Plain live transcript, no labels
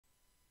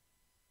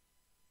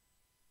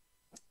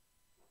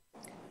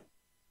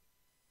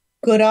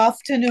Good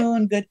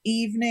afternoon, good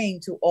evening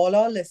to all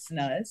our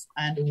listeners,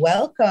 and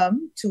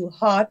welcome to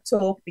Heart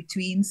Talk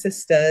Between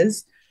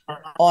Sisters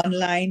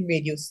online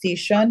radio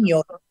station,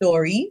 Your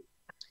Story.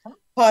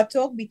 Heart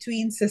Talk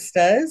Between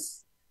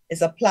Sisters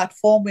is a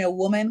platform where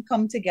women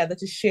come together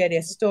to share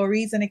their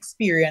stories and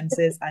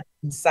experiences and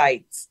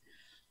insights.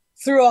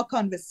 Through our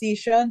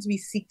conversations, we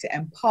seek to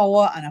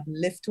empower and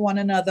uplift one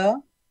another,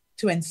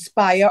 to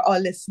inspire our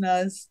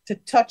listeners, to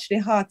touch the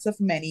hearts of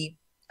many,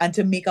 and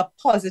to make a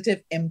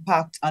positive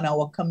impact on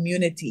our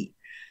community.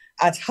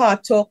 At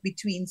Heart Talk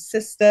Between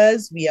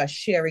Sisters, we are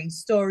sharing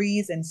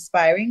stories,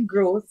 inspiring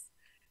growth,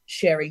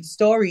 sharing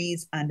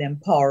stories, and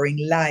empowering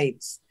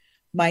lives.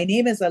 My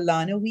name is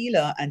Alana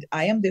Wheeler, and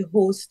I am the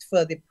host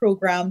for the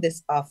program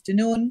this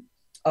afternoon.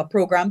 Our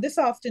program this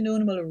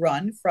afternoon will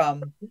run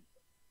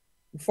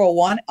for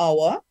 1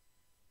 hour.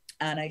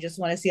 And I just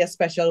want to say a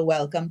special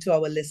welcome to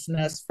our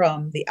listeners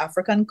from the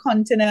African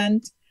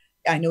continent.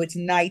 I know it's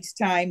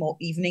nighttime or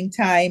evening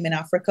time in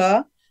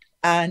Africa.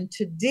 And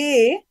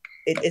today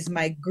it is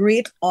my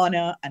great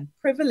honor and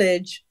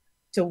privilege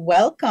to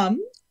welcome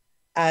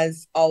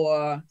as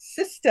our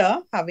sister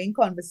having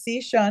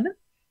conversation,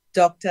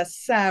 Dr.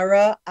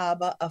 Sara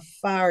Abba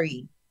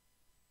Afari.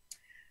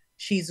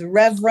 She's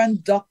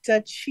Reverend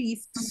Dr. Chief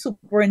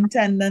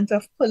Superintendent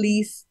of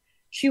Police.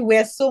 She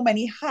wears so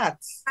many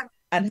hats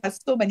and has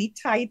so many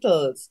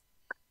titles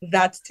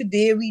that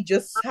today we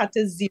just had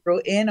to zero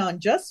in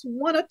on just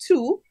one or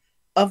two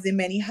of the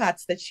many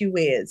hats that she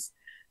wears.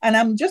 And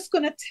I'm just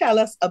going to tell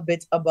us a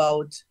bit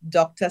about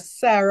Dr.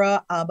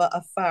 Sara Abba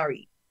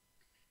Afari.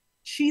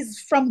 She's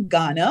from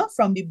Ghana,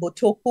 from the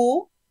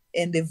Botoko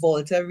in the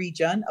Volta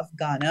region of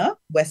Ghana,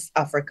 West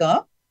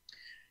Africa.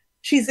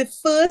 She's the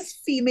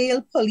first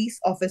female police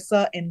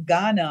officer in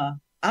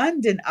Ghana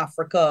and in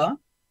Africa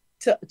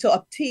to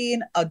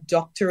obtain a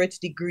doctorate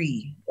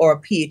degree or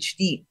a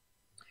PhD.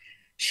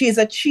 She is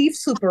a chief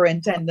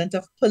superintendent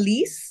of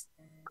police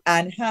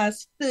and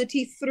has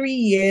 33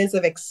 years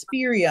of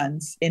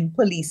experience in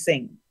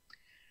policing.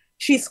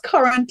 She's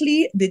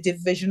currently the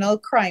divisional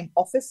crime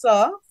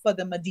officer for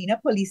the Medina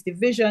Police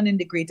Division in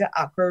the Greater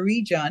Accra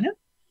region.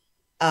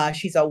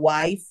 She's a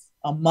wife,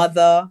 a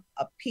mother,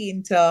 a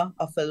painter,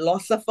 a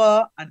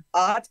philosopher, an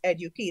art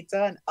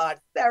educator, an art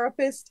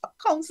therapist, a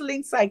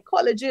counseling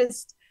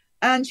psychologist,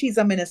 and she's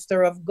a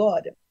minister of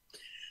God.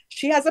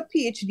 She has a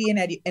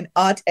PhD in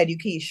art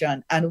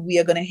education, and we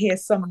are going to hear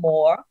some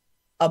more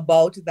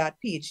about that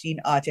PhD in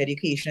art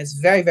education. It's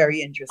very,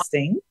 very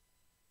interesting.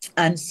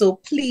 And so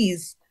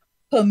please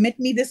permit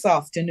me this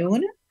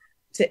afternoon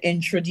to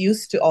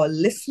introduce to our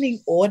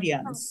listening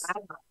audience,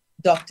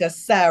 Dr.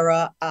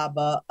 Sara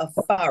Abba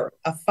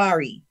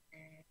Afari.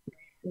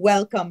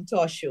 Welcome to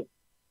our show.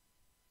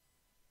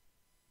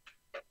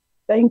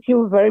 Thank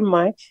you very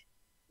much,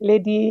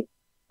 Lady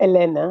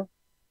Elena.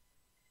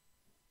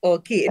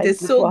 Okay, it is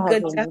so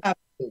good to have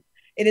you.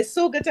 It is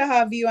so good to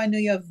have you. I know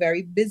you're a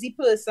very busy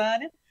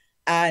person.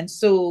 And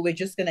so we're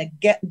just going to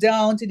get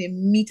down to the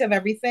meat of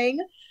everything.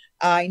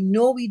 I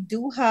know we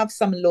do have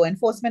some law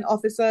enforcement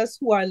officers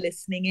who are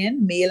listening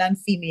in, male and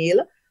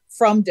female,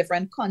 from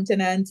different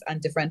continents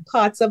and different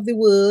parts of the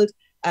world.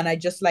 And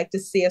I'd just like to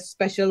say a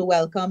special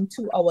welcome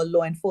to our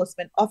law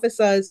enforcement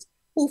officers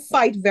who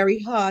fight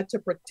very hard to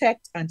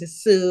protect and to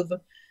serve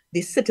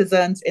the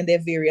citizens in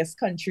their various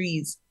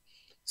countries.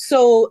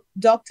 So,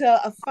 Dr.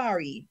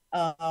 Afari,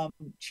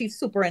 Chief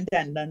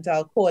Superintendent,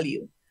 I'll call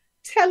you.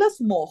 Tell us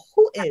more.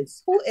 Who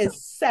is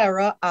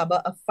Sara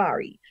Abba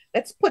Afari?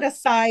 Let's put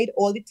aside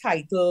all the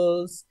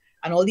titles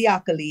and all the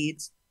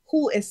accolades.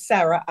 Who is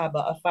Sara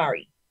Abba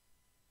Afari?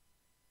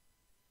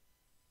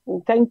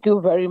 Thank you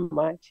very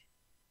much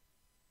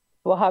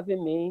for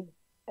having me.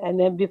 And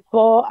then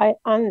before I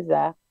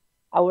answer,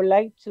 I would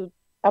like to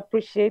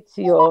appreciate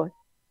your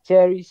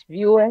cherished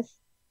viewers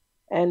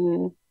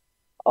and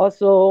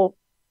also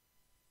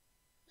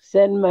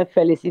send my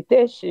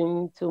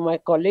felicitation to my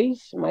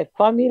colleagues, my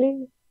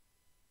family,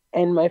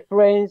 and my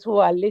friends who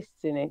are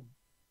listening.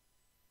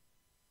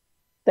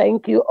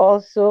 Thank you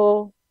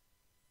also,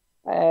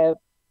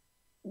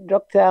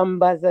 Dr.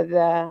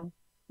 Ambassador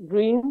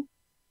Green,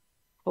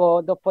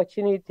 for the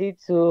opportunity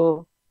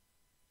to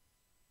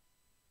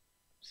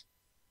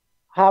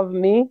have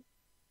me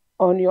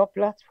on your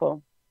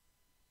platform.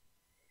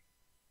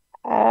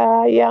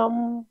 I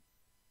am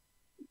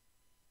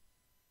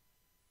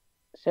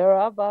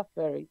Sara Abba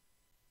Afari.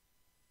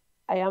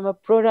 I am a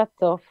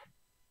product of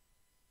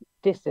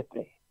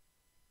discipline.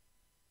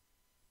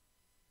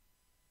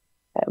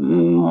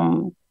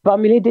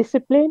 Family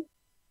discipline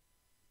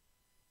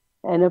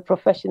and a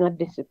professional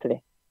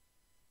discipline.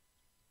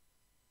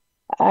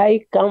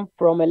 I come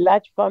from a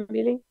large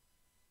family,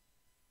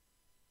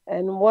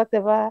 and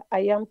whatever I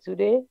am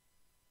today,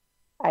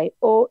 I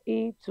owe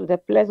it to the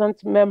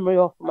pleasant memory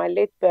of my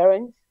late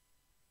parents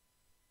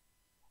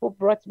who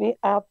brought me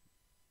up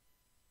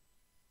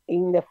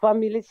in the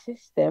family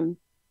system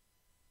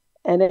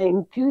and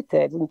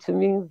imputed into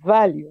me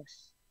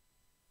values.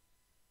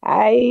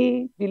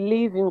 I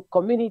believe in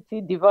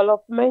community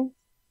development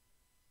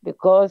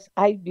because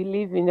I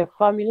believe in a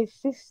family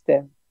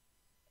system.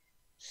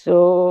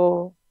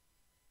 So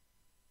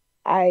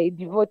I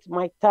devote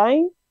my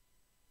time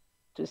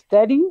to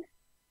study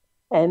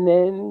and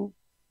then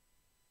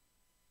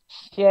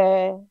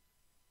share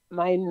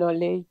my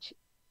knowledge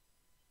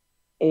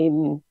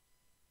in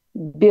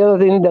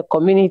building the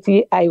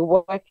community I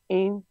work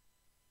in,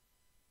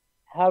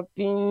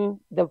 helping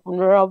the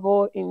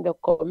vulnerable in the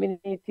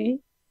community,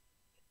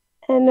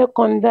 and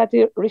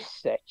conducting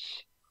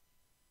research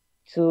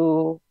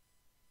to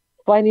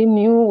finding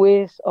new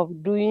ways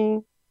of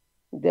doing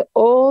the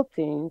old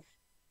things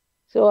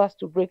so as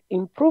to bring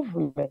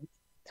improvement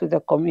to the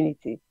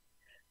community.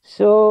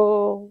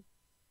 So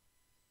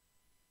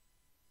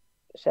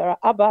Sara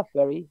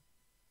Abafari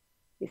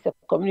is a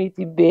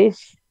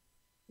community-based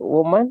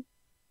woman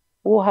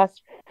who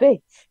has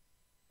faith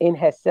in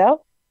herself,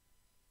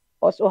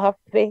 also have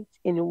faith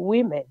in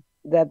women,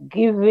 that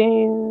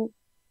giving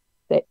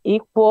the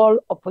equal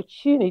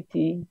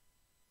opportunity,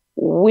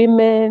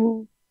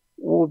 women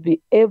will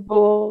be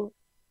able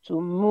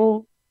to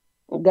move.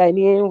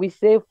 Ghanaian, we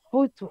say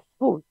foot to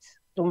foot,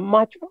 to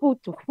match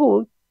foot to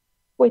foot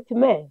with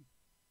men.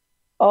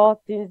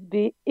 All things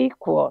be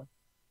equal.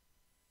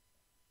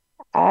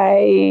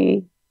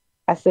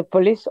 As a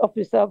police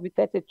officer with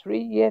 33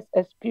 years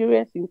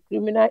experience in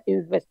criminal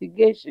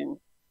investigation,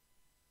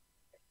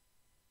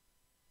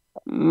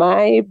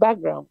 my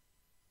background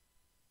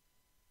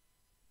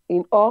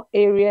in all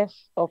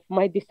areas of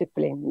my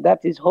discipline, that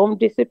is home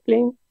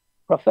discipline,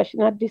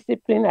 professional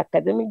discipline,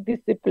 academic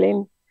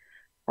discipline,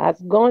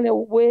 has gone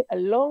a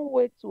long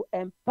way to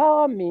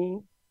empower me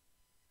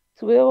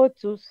to be able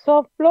to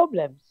solve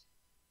problems.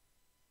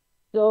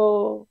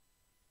 So,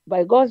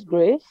 by God's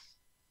grace,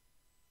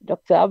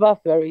 Dr.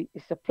 Abafari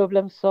is a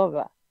problem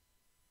solver.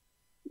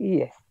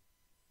 Yes.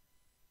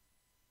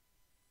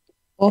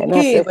 And as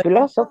Okay, a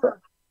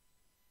philosopher,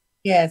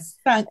 yes,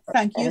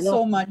 thank you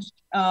so much.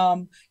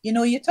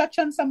 You touched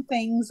on some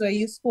things where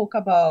you spoke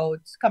about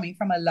coming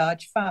from a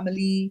large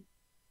family,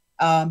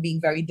 being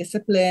very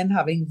disciplined,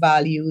 having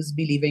values,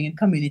 believing in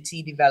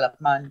community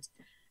development.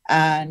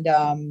 And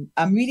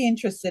I'm really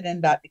interested in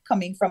that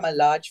coming from a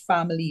large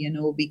family,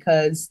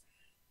 because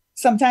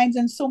sometimes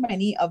in so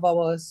many of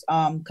our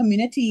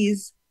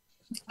communities,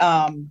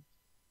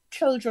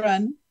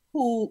 children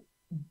who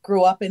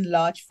grow up in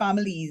large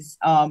families,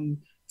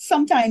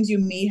 sometimes you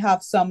may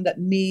have some that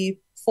may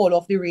fall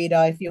off the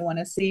radar, if you want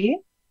to say,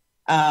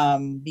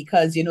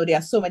 because there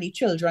are so many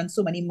children,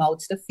 so many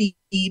mouths to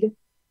feed,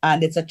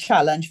 and it's a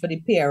challenge for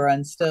the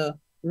parents to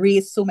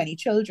raise so many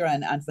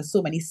children and for so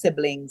many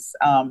siblings,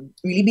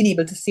 really being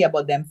able to see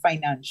about them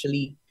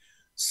financially.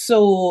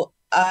 So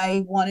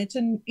I wanted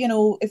to,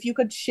 if you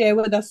could share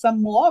with us some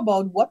more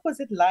about what was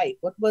it like?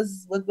 What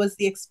was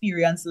the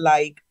experience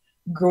like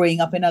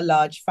growing up in a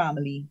large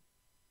family?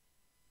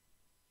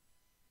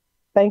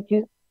 thank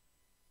you.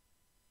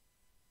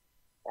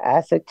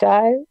 As a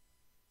child,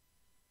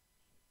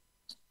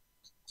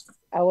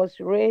 I was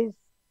raised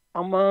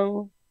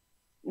among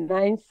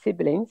 9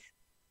 siblings,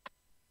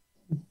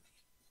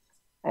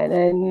 and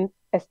then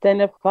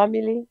extended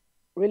family,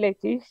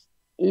 relatives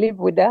live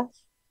with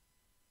us.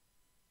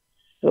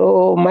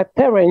 So my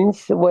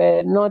parents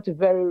were not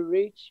very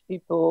rich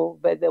people,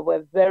 but they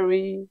were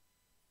very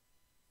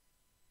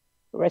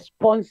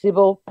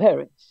responsible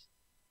parents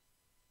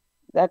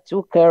that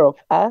took care of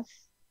us.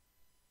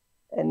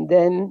 And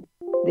then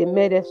they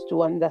made us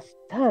to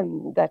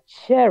understand that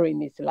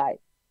sharing is life.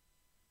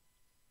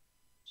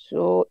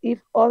 So if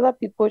other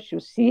people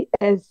should see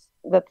us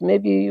that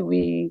maybe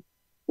we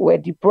were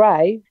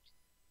deprived,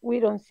 we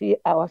don't see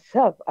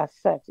ourselves as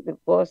such,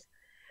 because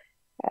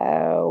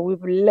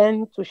we've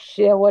learned to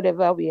share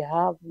whatever we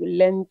have. We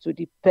learn to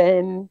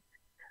depend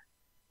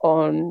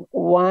on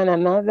one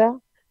another.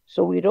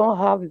 So we don't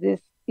have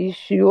this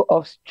issue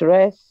of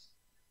stress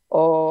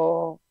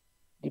or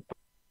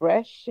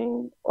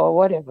depression or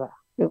whatever,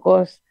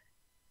 because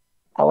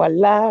our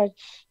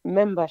large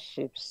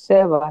membership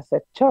serve as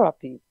a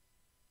therapy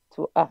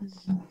to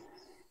us. And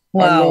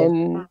Wow.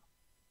 then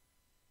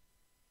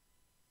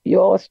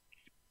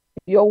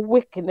your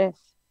weakness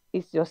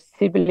is your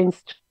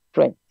sibling's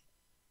strength.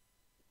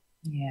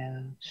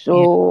 Yeah.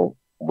 So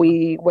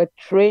we were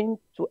trained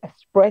to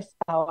express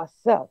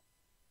ourselves.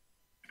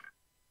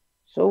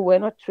 So we're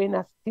not trained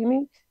as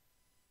timid,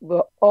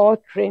 we're all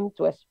trained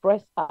to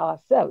express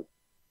ourselves.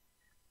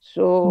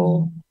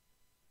 So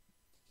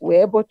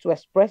we're able to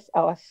express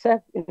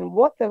ourselves in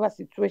whatever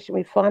situation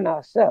we find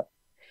ourselves.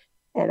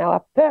 And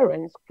our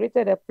parents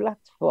created a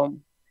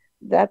platform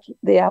that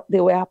they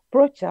were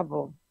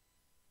approachable.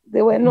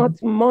 They were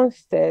not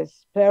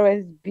monsters,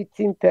 parents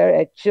beating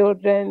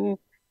children,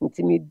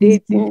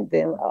 intimidating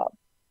them.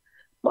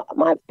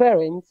 My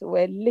parents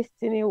were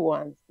listening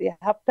ones. They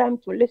have time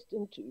to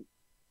listen to you.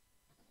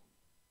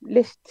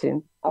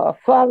 Listen. Our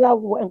father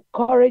will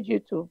encourage you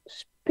to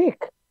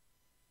speak.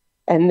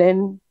 And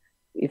then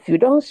if you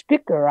don't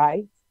speak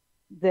right,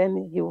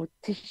 then he will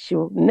teach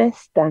you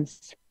next time,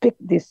 speak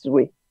this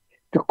way,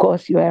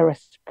 because you are a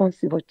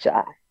responsible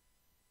child.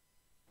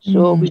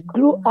 So we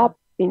grew up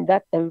in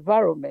that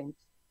environment,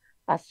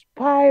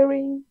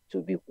 aspiring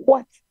to be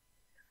what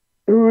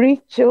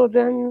rich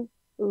children,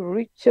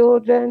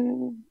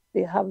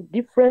 they have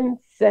different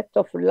set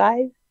of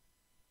life.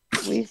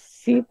 We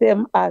see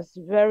them as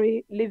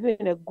very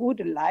living a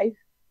good life.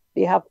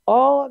 They have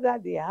all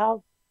that they have,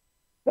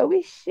 but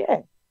we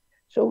share.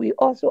 So we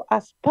also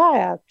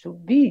aspire to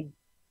be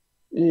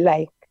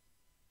like,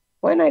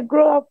 when I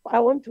grow up, I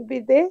want to be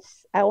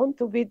this, I want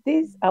to be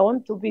this, I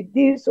want to be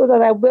this, so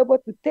that I'll be able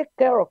to take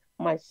care of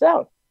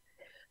myself.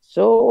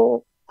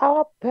 So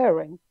our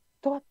parents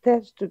taught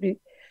us to be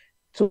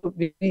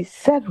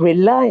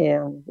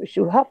self-reliant. We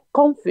should have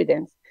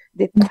confidence.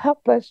 They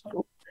help us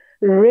to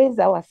raise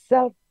our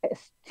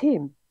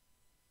self-esteem.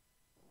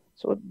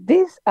 So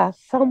these are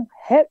some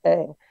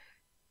a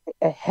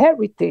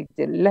heritage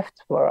they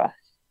left for us,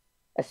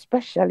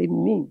 especially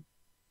me,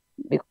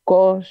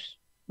 because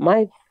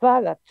my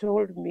father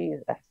told me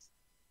that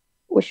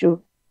we should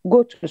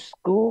go to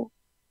school,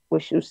 we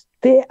should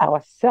stay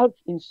ourselves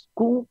in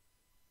school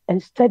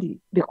and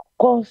study,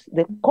 because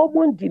the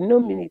common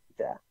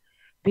denominator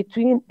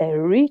between a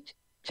rich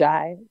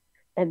child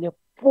and a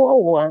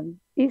poor one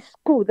is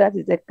school. That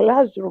is a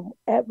classroom.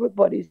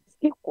 Everybody is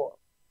equal.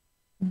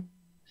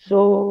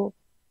 So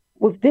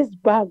with this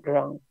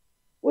background,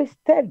 we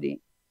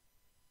studied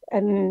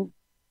and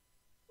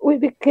we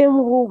became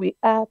who we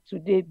are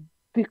today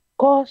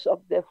because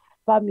of the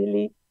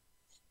family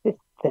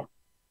system.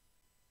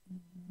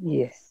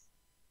 Yes.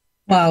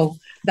 Wow,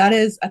 that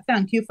is a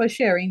thank you for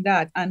sharing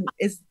that. And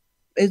is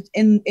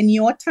in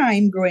your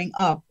time growing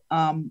up,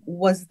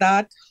 was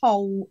that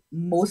how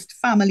most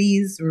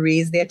families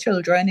raise their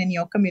children in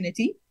your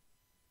community?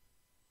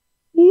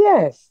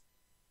 Yes.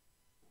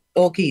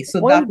 Okay, so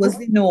that One, was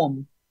the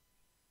norm.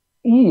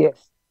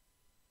 yes.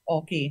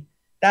 Okay.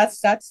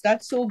 That's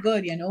so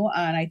good, and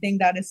I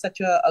think that is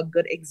such a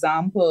good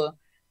example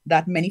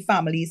that many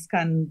families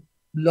can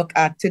look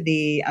at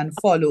today and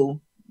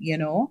follow, you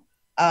know.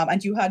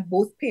 And you had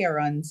both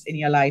parents in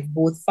your life,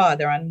 both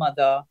father and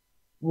mother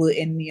were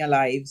in your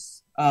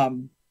lives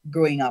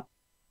growing up.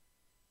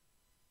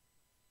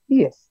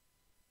 Yes.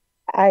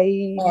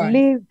 I All right.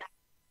 lived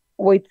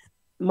with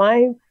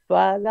my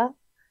father,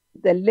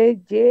 the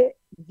late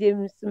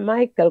James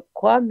Michael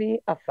Kwame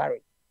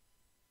Afari,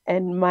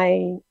 and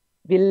my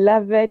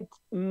beloved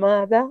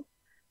mother,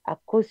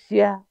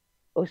 Akosia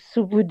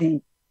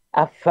Osubudi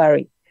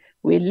Afari.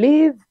 We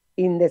live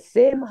in the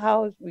same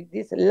house with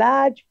this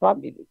large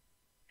family.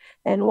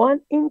 And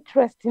one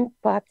interesting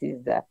part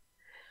is that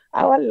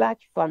our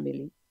large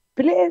family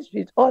plays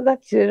with other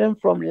children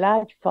from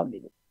large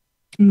family.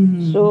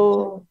 Mm-hmm.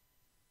 So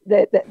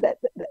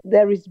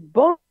there is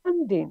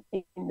bonding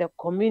in the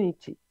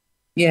community.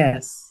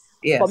 Yes.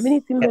 Yes.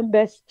 Community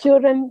members,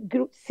 children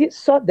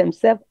saw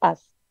themselves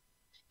as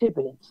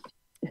siblings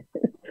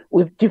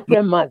with Yes.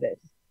 different mothers.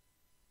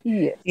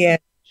 Yes. Yes.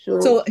 So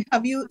So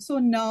so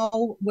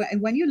now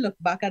when you look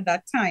back at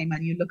that time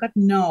and you look at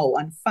now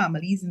and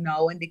families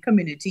now in the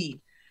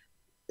community,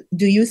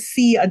 do you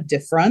see a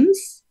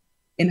difference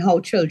in how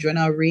children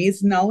are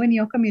raised now in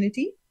your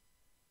community?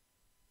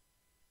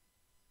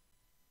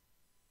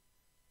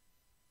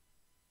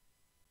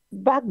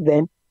 back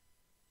then,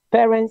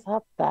 parents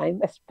have time,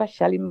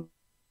 especially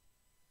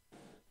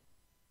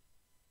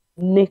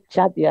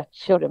nature their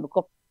children,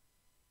 because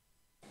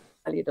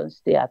they don't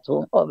stay at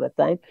home all the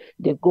time.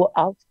 They go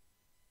out,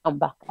 come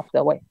back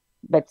after work.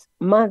 But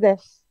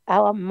mothers,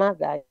 our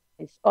mother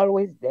is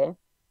always there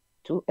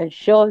to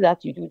ensure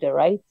that you do the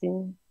right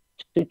thing,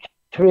 to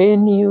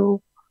train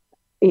you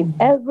in Mhm.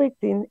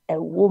 everything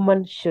a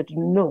woman should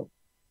know.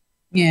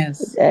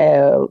 Yes.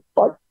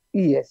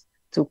 Yes,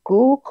 to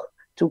cook,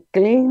 to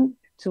clean,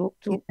 to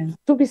to Yes.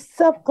 to be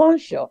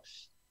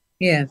self-conscious.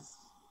 Yes.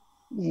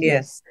 Yes.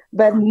 Yes.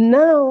 But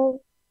now,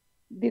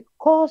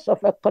 because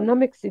of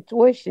economic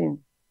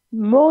situation,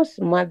 most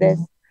mothers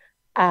Mhm.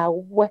 are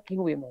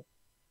working women.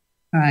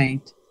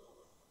 Right.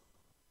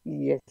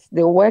 Yes,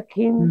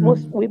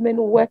 most Mm-hmm. women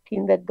work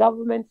in the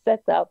government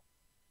setup.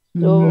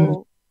 Mm-hmm.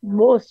 So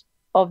most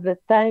of the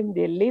time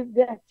they leave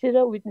their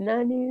children with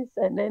nannies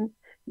and then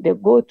they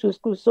go to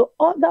school. So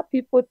other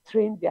people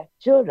train their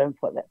children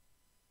for them.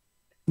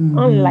 Mm-hmm.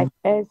 Unlike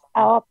us,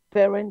 our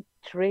parents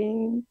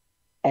train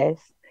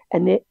us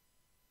and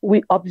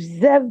we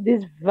observe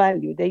this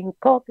value. They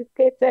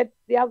inculcated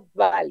their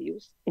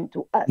values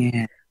into us,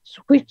 Yeah.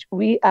 which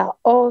we are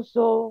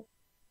also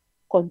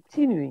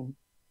continuing.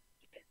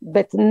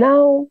 But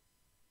now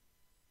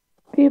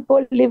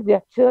people leave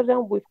their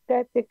children with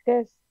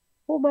caretakers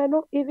who might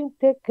not even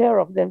take care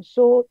of them.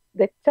 So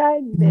the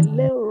child may Mm-hmm.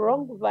 learn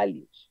wrong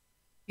values.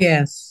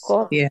 Yes.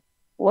 Because Yeah.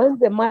 when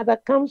the mother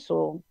comes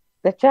home,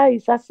 the child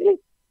is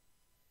asleep.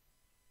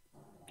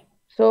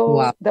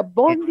 Wow. So the Yeah.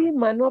 bonding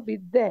might not be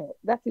there.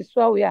 That is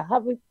why we are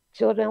having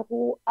children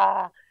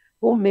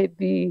who may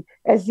be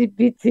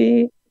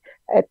exhibiting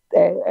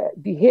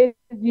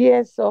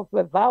behaviors of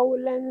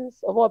violence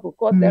or what,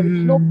 because there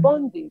is no Mm-hmm.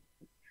 bonding,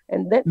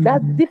 and that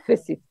Mm-hmm.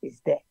 deficit is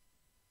there.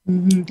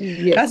 Mm-hmm.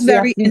 Yes, That's we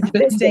have very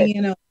interesting,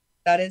 invaded.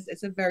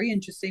 it's a very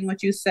interesting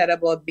what you said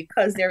about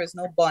because there is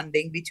no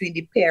bonding between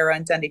the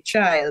parent and the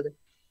child.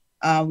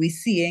 We're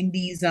seeing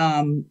these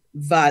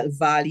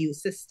value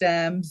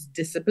systems,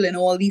 discipline,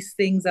 all these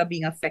things are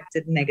being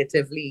affected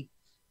negatively.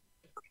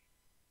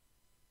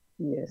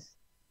 Yes.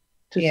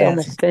 To some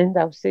Yes. extent,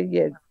 I would say,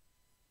 yes,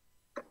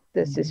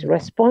 this is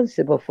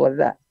responsible for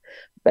that.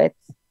 But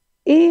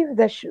if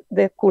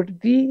there could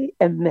be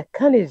a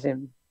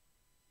mechanism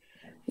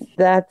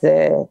that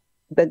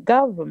the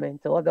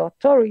government or the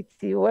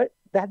authority, where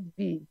that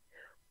be,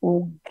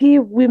 will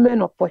give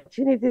women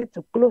opportunity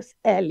to close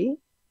early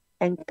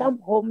and come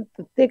home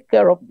to take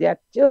care of their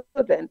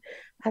children,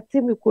 I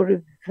think we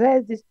could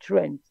reverse this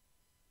trend.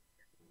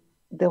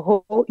 In the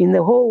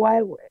whole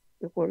wide world,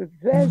 we could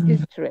reverse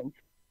this trend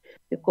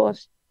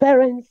because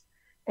parents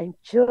and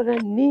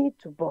children need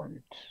to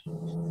bond.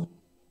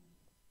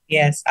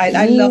 Yes, Need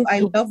I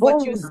to love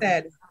what you bond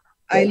said.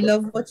 I together.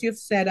 love what you've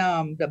said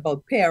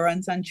about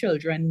parents and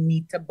children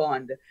need to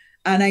bond.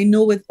 And I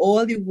know with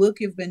all the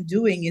work you've been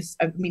doing is,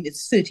 I mean,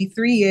 it's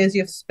 33 years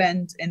you've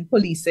spent in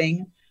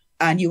policing,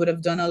 and you would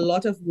have done a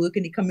lot of work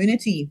in the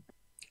community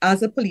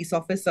as a police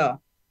officer.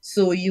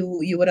 So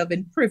you would have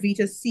been privy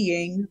to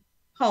seeing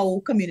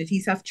how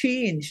communities have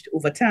changed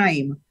over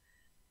time.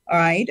 All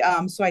right.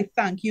 So I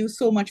thank you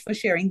so much for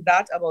sharing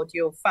that about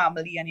your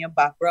family and your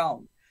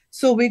background.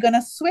 So we're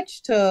gonna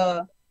switch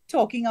to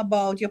talking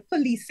about your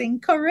policing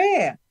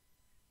career.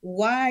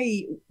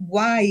 Why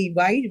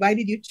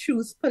did you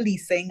choose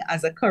policing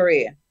as a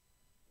career?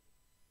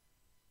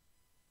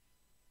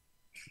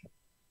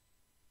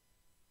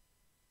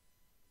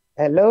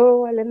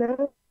 Hello,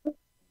 Alana.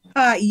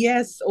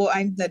 Yes, or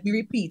let me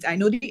repeat. I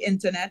know the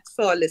internet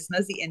for our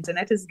listeners, the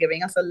internet is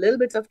giving us a little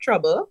bit of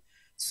trouble.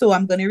 So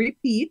I'm gonna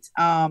repeat.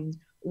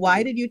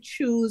 Why did you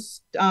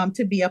choose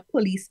to be a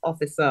police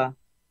officer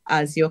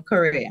as your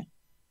career?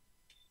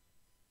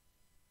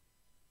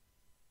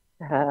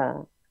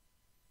 Uh,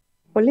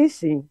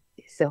 Policing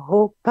is a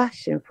whole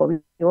passion for me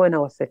when I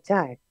was a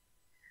child.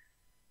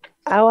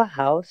 Our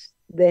house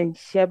then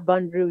shared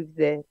boundary with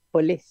the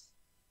police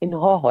in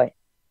Hohoe,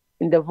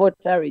 in the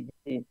Volta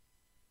region.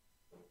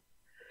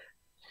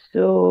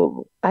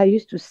 So I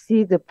used to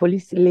see the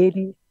police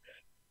ladies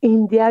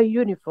in their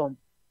uniform.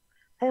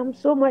 I am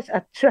so much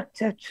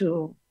attracted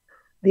to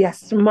their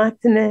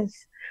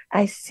smartness.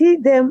 I see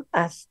them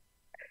as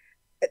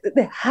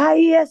the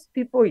highest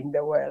people in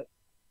the world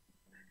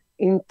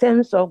in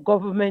terms of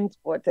government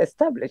what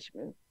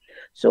establishment.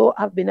 So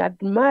I've been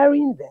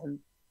admiring them.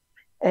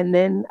 And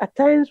then at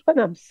times when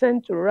I'm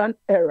sent to run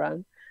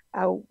errands,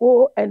 I'll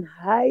go and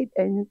hide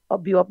and I'll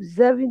be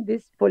observing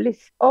these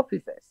police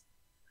officers.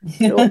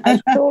 So I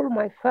told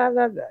my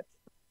father that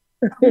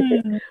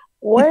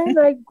when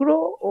I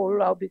grow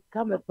old, I'll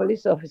become a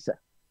police officer.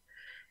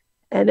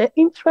 And the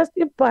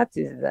interesting part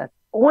is that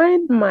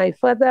when my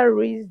father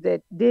reads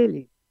the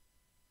daily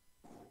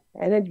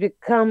and it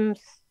becomes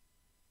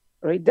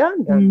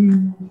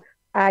redundant,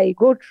 I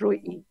go through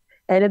it.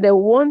 And then the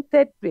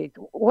wanted page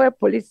where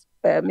police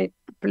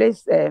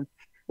place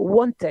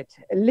wanted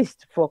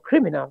list for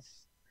criminals,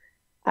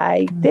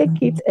 I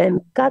take it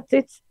and cut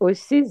it with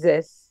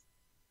scissors,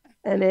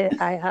 and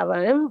I have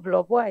an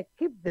envelope where I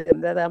keep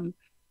them.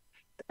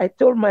 I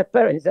told my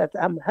parents that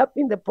I'm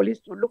helping the police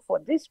to look for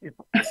these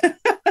people.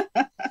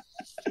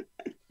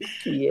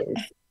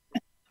 Yes.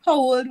 How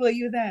old were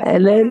you then?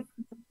 And then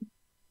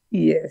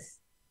yes,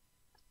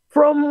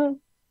 from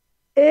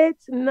 8,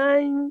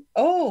 9.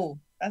 Oh,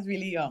 that's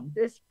really young.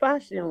 This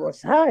passion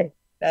was high.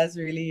 That's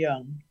really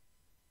young.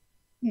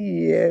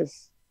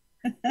 Yes.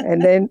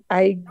 And then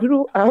I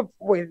grew up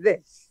with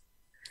this.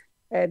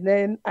 And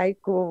then I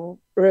could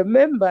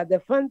remember the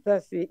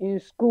fantasy in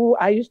school.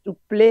 I used to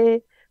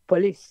play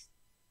police.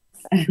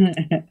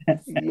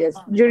 Yes.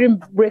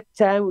 During break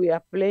time, we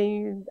are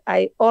playing.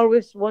 I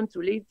always want to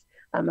lead.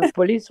 I'm a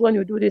police. When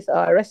you do this,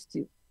 I'll arrest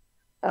you.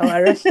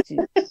 I'll arrest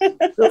you.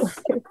 So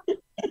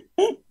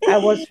I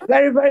was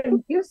very, very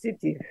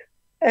inquisitive.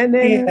 And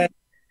then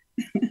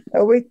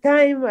with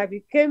time, I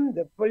became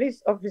the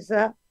police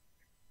officer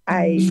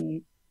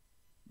I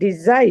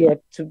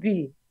desired to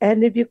be.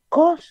 And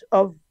because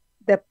of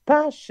the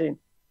passion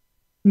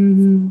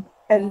and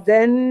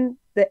then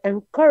the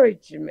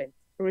encouragement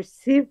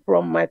received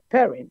from my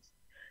parents,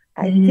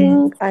 I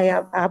think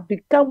I've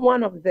become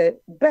one of the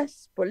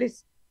best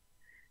police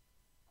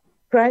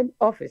crime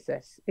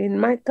officers in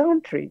my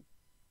country.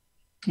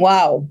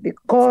 Wow.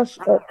 Because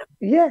of,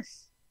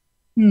 yes,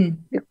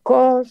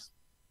 because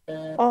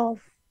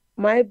of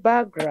my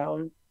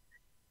background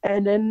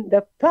and then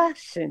the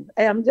passion.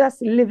 I am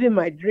just living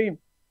my dream.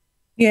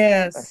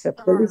 Yes. As a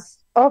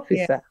police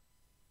officer.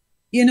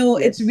 You know,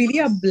 yes. It's really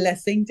a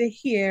blessing to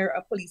hear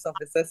a police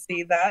officer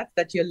say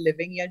that you're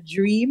living your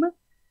dream,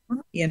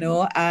 you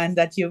know, and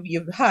that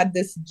you've had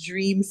this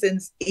dream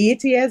since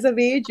 8 years of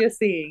age, you're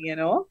saying, you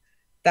know.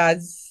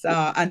 That's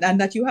and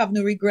that you have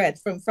no regret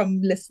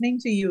from listening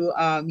to you,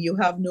 you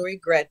have no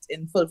regret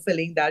in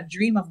fulfilling that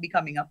dream of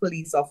becoming a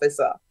police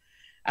officer.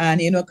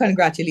 And you know,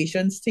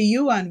 congratulations to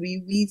you. And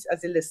we as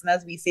the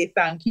listeners, we say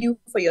thank you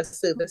for your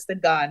service to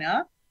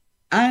Ghana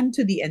and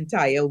to the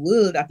entire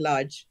world at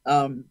large.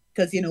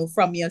 Because you know,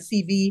 from your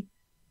CV,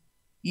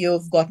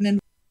 You've gotten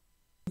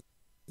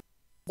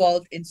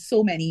involved in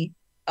so many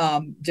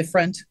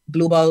different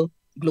global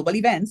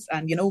events,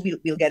 and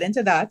we'll get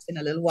into that in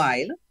a little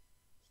while.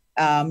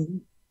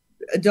 Um,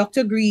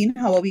 Dr. Green,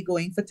 how are we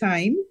going for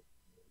time?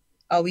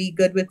 Are we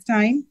good with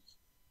time?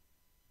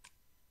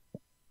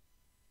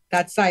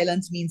 That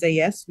silence means a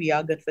yes, we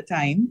are good for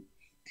time.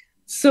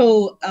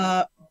 So,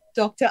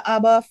 Dr.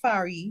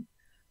 Afari,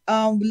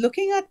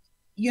 looking at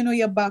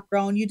your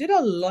background, you did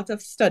a lot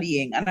of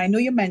studying, and I know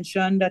you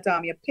mentioned that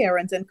your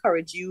parents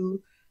encouraged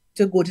you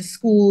to go to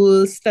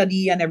school,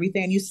 study, and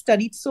everything. And you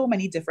studied so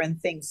many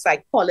different things: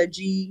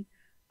 psychology,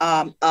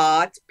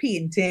 art,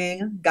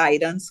 painting,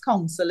 guidance,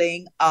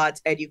 counseling, art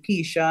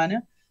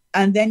education,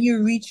 and then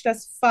you reached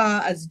as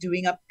far as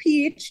doing a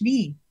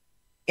PhD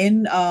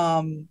in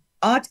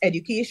art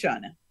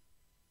education.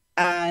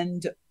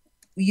 And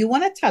you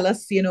want to tell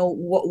us,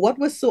 what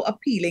was so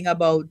appealing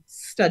about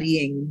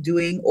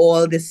doing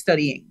all this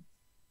studying?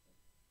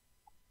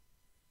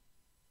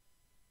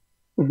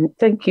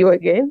 Thank you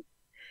again.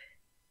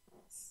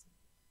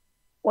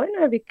 When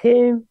I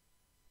became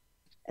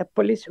a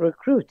police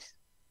recruit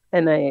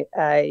and I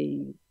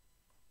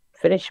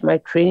finished my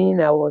training,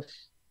 I was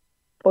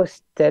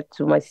posted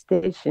to my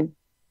station.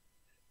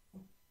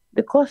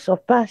 Because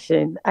of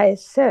passion, I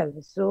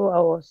excelled.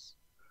 So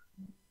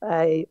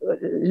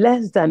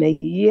less than a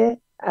year,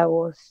 I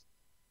was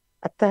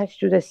attached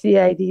to the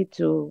CID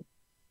to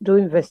do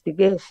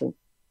investigation.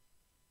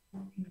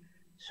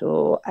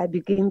 So I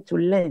began to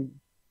learn.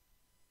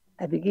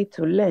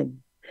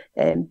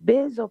 And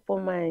based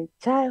upon my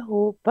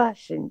childhood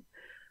passion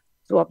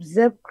to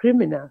observe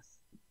criminals,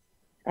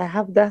 I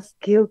have that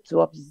skill to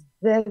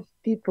observe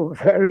people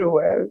very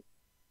well.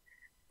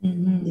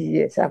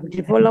 Yes, I've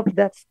developed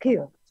that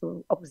skill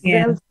to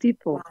observe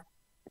people,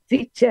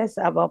 features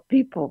about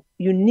people,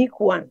 unique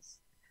ones,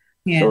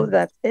 so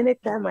that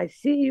anytime I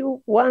see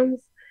you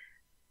once,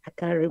 I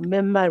can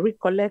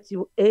recollect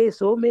you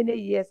so many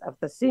years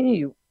after seeing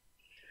you.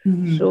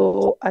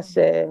 So as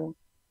an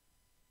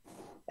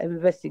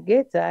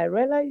investigator, I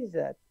realized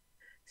that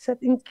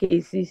certain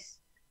cases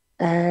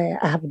I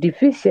have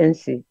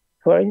deficiency.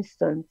 For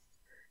instance,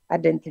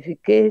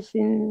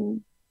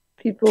 identification,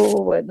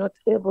 people were not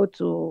able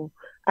to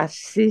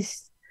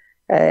assist,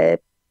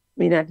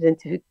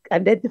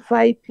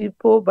 identify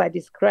people by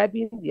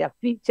describing their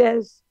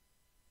features.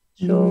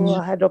 So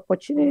I had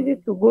opportunity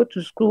to go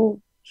to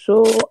school.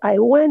 So I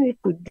wanted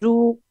to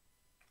do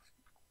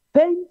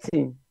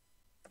painting,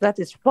 that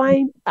is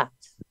fine art.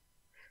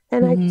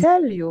 And I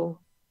tell you,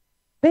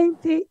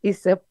 painting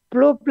is a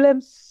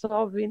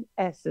problem-solving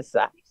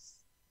exercise.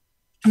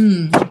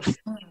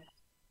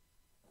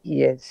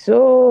 Yes,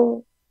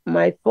 so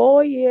my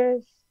 4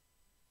 years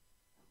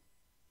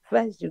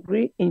first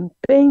degree in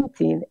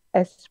painting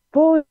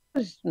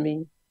exposed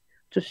me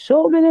to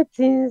so many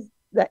things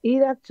that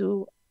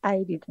hitherto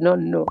I did not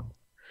know.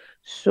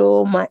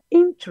 So my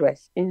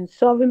interest in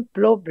solving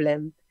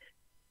problems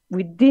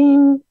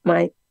within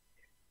my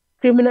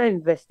criminal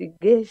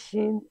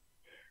investigation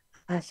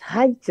has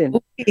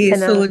heightened. Okay, and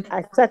so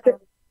I started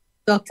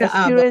Dr.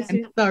 Abba,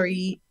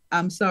 experiencing.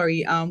 I'm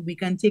sorry. We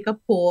can take a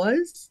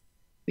pause.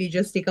 We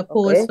just take a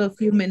pause Okay. for a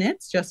few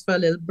minutes, just for a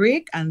little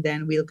break, and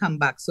then we'll come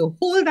back. So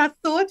hold that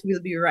thought.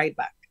 We'll be right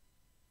back.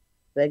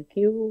 Thank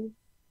you.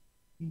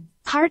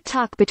 Heart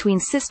Talk Between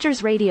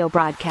Sisters radio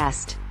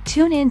broadcast.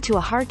 Tune in to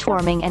a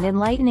heartwarming and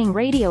enlightening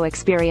radio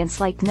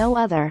experience like no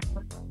other.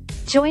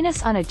 Join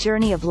us on a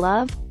journey of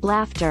love,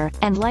 laughter,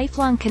 and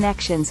lifelong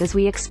connections as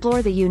we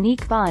explore the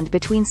unique bond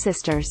between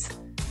sisters.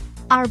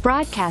 Our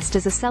broadcast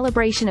is a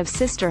celebration of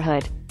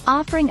sisterhood,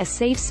 offering a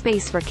safe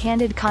space for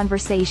candid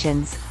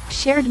conversations,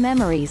 shared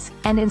memories,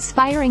 and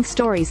inspiring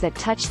stories that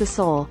touch the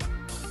soul.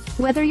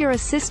 Whether you're a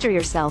sister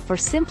yourself or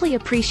simply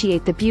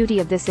appreciate the beauty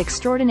of this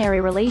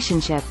extraordinary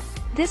relationship,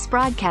 this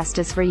broadcast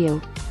is for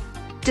you.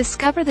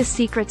 Discover the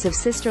secrets of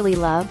sisterly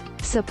love,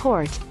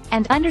 support,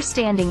 and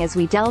understanding as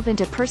we delve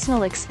into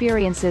personal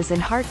experiences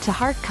and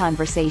heart-to-heart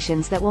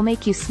conversations that will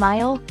make you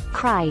smile,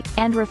 cry,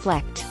 and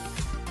reflect.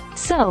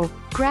 So,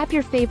 grab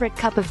your favorite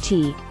cup of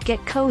tea,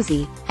 get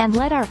cozy, and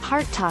let our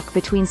Heart Talk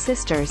Between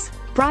Sisters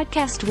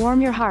broadcast warm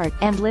your heart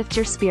and lift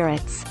your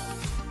spirits.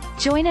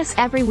 Join us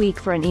every week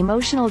for an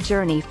emotional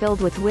journey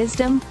filled with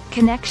wisdom,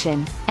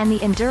 connection, and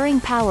the enduring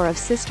power of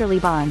sisterly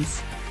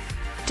bonds.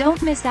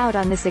 Don't miss out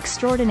on this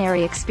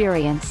extraordinary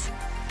experience.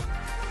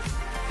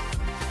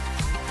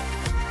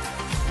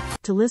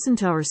 To listen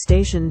to our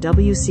station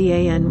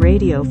WCAN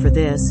Radio for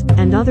this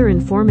and other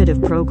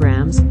informative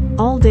programs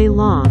all day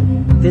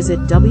long, visit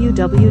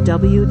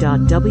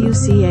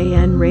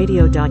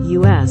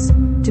www.wcanradio.us.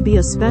 To be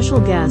a special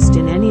guest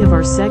in any of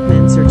our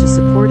segments or to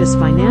support us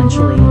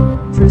financially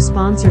through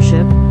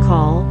sponsorship,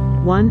 call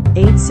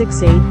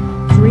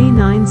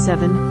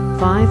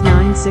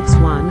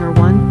 1-868-397-5961 or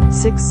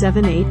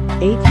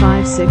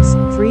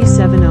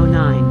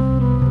 1-678-856-3709.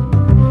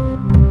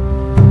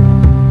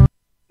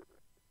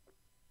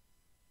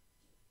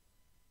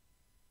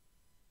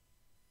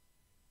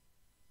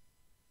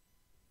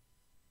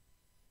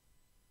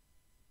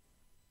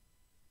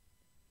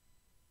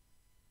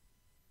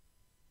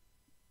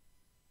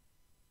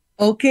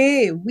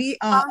 Okay, we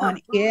are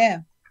on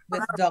air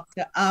with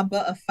Dr.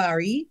 Abba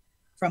Afari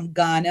from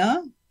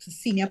Ghana,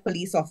 senior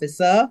police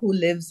officer who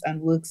lives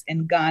and works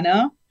in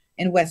Ghana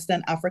in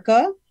Western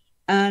Africa.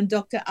 And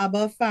Dr.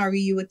 Abba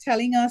Afari, you were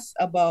telling us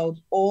about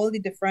all the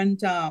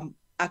different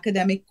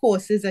academic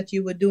courses that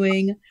you were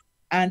doing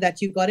and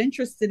that you got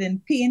interested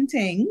in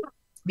painting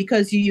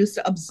because you used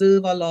to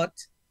observe a lot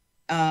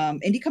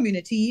in the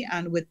community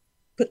and with,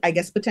 I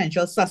guess,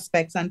 potential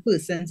suspects and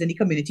persons in the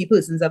community,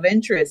 persons of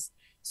interest.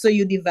 So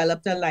you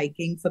developed a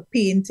liking for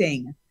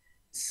painting.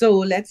 So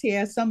let's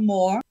hear some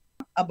more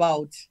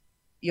about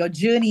your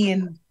journey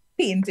in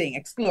painting,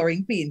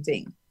 exploring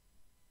painting.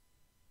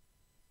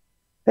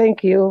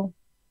 Thank you.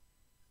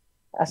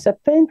 As a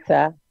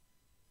painter,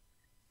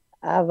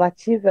 I've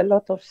achieved a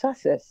lot of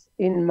success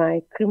in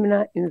my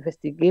criminal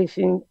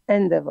investigation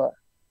endeavor.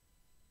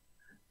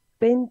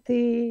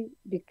 Painting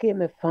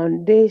became a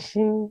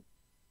foundation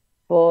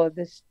for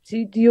the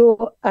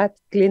studio art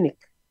clinic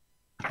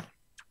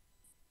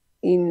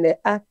in the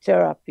art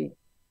therapy.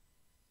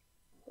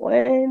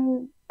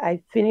 When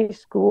I finished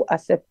school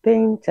as a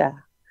painter,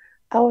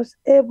 I was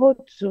able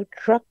to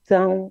track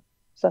down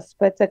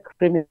suspected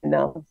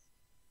criminals.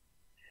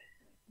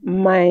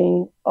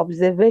 My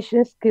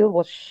observation skill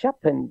was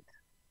sharpened.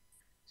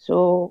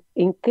 So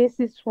in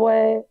cases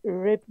where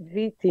rape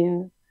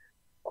victims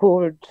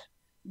could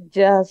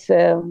just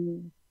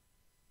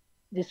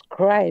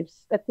describe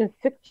certain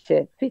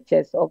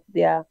features of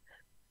their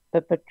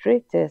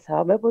perpetrators,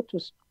 I'm able to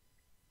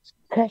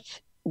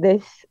sketch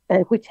this,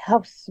 and which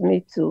helps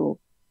me to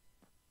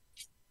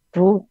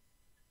do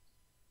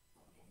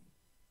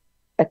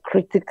a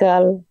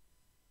critical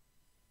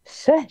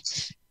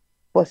search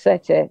for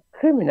such a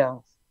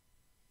criminals.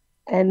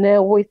 And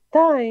with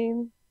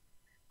time,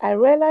 I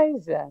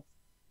realized that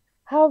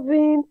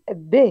having a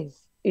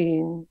base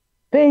in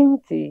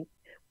painting,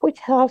 which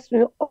helps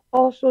me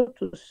also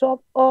to solve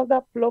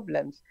other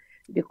problems,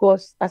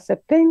 because as a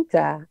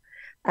painter,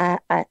 I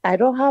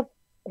don't have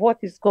what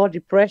is called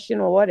depression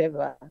or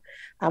whatever.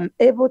 I'm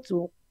able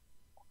to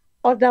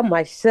order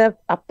myself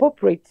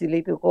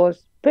appropriately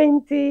because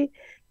painting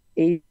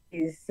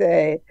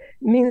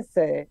means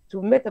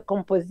to make a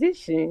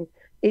composition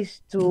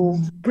is to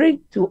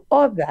bring to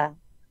order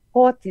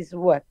what is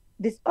what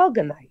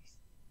disorganized.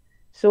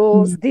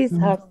 So this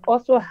has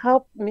also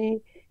helped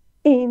me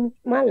in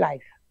my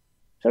life.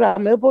 So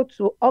I'm able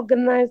to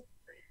organize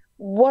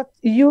what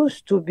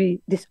used to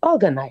be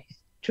disorganized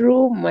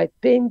through my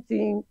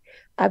painting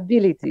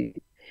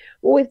ability.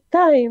 With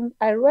time,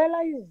 I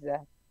realized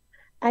that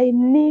I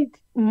need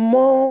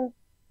more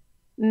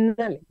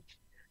knowledge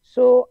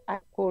so I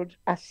could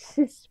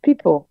assist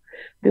people,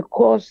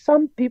 because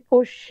some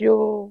people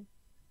show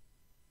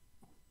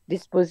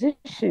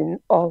disposition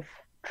of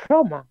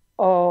trauma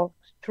or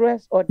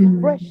stress or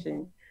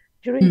depression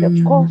during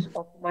the course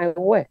of my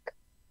work.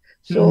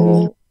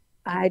 So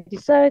I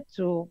decided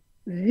to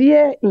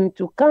veer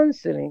into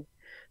counseling.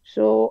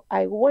 So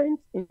I went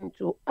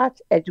into art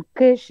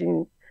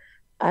education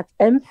at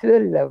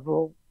MPhil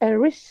level and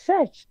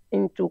researched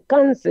into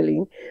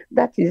counseling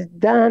that is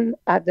done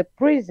at the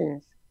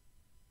prisons,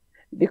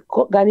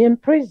 Ghanaian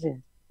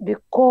prisons,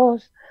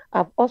 because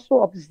I've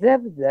also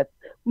observed that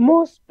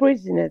most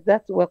prisoners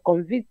that were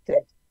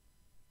convicted,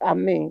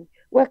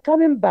 were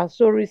coming back.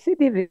 So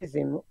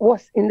recidivism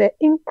was in the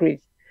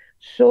increase.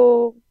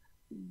 So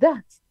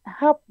that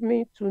helped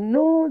me to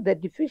know the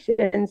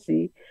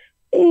deficiency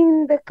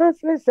in the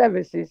counseling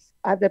services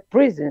at the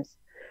prisons,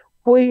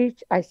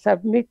 which I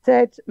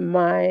submitted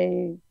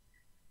my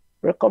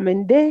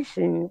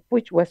recommendation,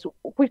 which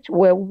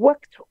were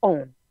worked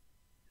on.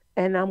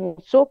 And I'm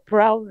so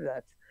proud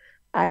that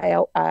I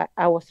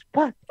was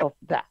part of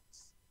that.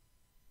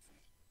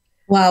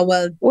 Wow,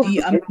 well,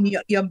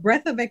 your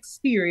breadth of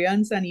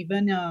experience and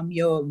even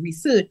your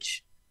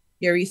research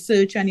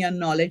and your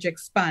knowledge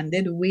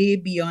expanded way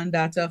beyond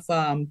that of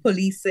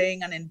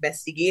policing and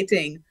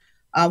investigating,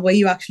 where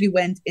you actually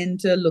went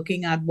into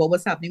looking at what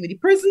was happening with the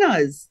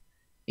prisoners.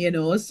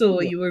 So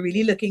you were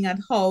really looking at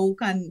how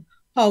can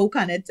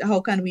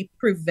we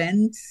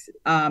prevent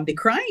the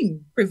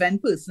crime,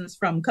 prevent persons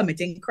from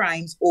committing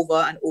crimes over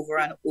and over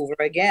and over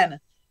again.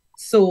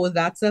 So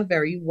that's a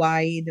very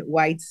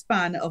wide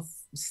span of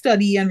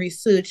study and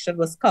research that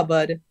was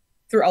covered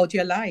throughout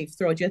your life,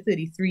 throughout your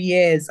 33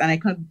 years. And I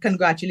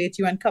congratulate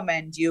you and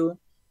commend you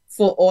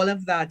for all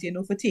of that,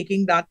 for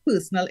taking that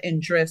personal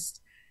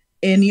interest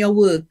in your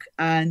work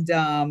and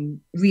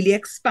really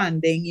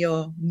expanding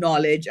your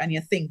knowledge and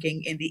your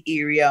thinking in the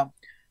area.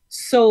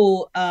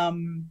 So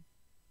tell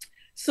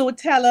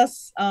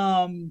us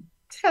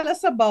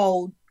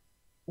about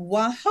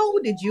how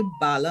did you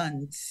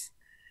balance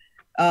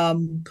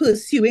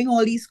pursuing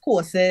all these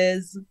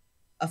courses,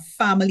 a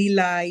family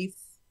life,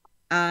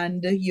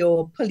 and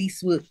your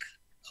police work?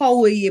 How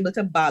were you able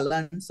to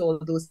balance all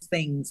those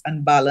things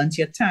and balance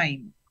your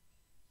time?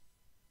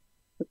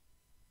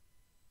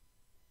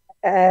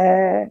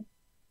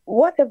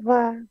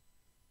 Whatever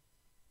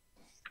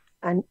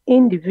an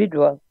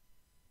individual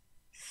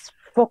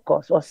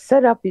focus or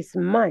set up his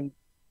mind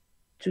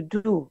to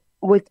do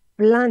with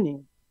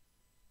planning,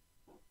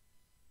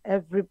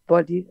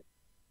 everybody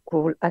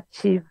could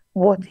achieve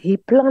what he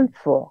planned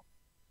for.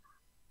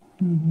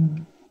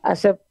 Mm-hmm.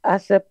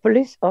 As a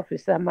police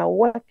officer, my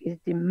work is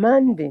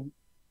demanding,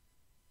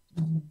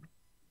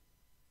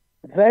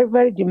 very,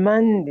 very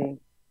demanding.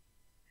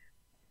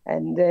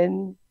 And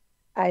then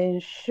I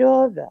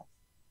ensure that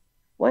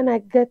when I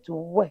get to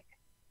work,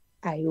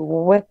 I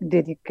work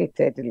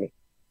dedicatedly.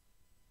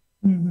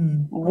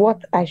 Mm-hmm.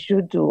 What I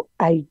should do,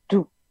 I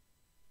do.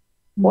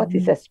 What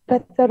is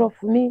expected of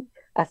me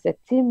as a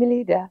team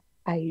leader,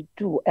 I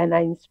do. And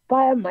I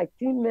inspire my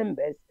team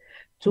members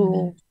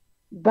to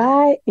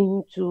buy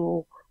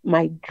into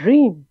my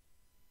dream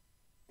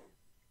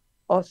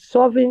of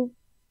solving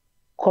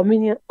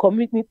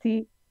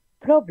community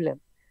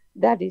problem.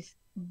 That is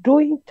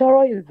doing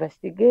thorough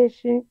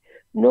investigation,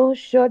 no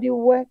shoddy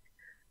work,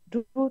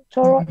 do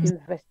thorough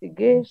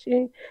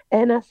investigation.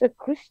 And as a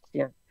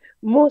Christian,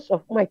 most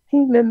of my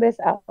team members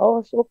are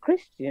also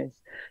Christians.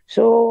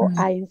 So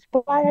I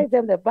inspire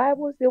them. The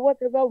Bible says,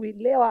 whatever we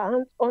lay our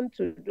hands on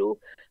to do,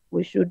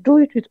 we should do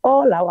it with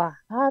all our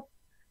heart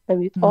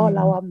and with all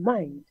our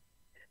mind.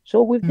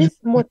 So with this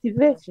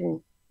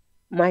motivation,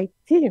 my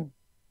team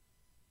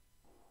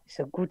is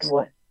a good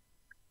one.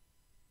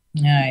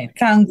 Right.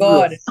 Thank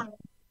God. Yes.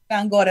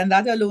 Thank God. And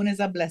that alone is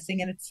a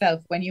blessing in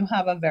itself when you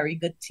have a very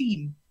good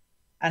team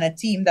and a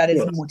team that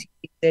is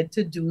motivated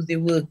to do the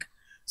work.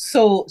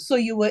 So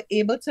you were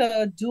able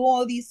to do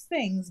all these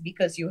things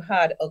because you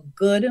had a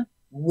good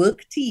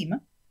work team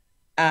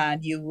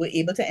and you were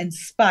able to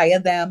inspire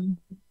them,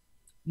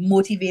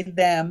 motivate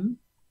them,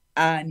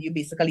 and you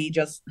basically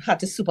just had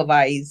to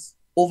supervise,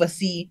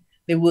 oversee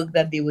the work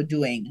that they were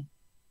doing.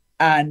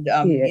 And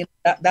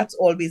that's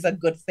always a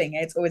good thing.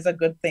 It's always a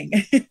good thing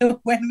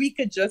when we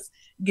could just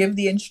give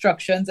the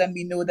instructions and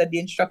we know that the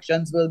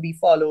instructions will be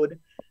followed.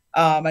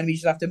 And we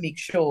just have to make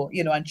sure,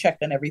 and check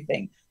and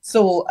everything.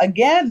 So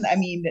again, I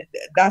mean,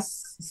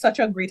 that's such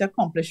a great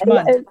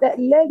accomplishment.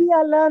 Lady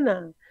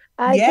Alana,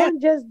 I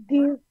don't just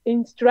give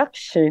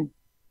instruction.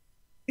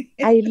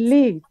 I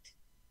lead.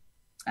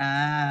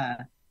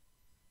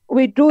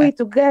 We do it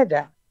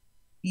together.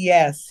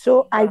 Yes.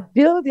 So I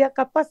build their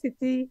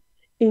capacity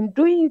in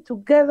doing it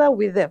together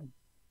with them.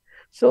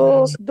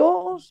 So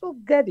those who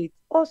get it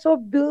also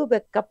build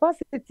the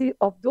capacity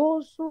of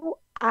those who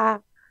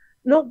are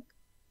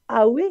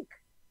weak.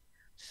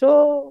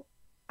 So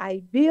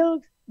I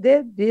build,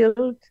 they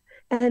build,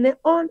 and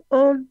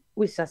on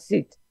we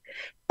succeed.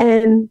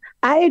 And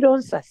I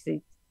don't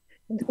succeed.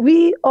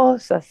 We all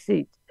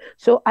succeed.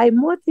 So I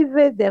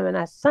motivate them and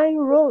assign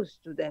roles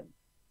to them.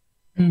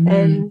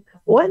 And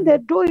when they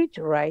do it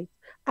right,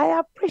 I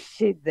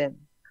appreciate them.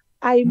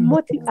 I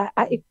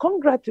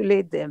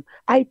congratulate them.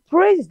 I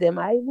praise them.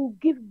 I even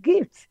give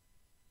gifts.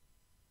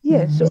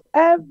 Yes, so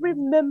every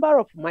member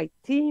of my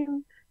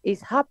team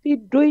is happy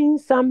doing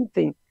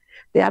something.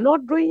 They are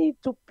not doing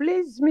it to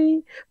please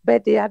me,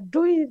 but they are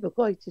doing it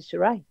because it is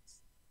right.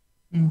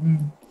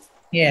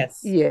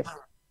 Yes. Yes.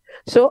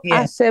 So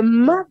as a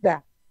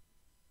mother,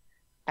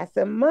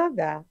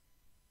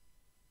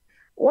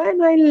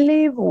 when I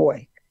leave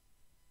work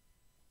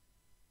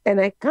and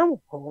I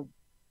come home,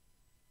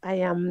 I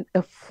am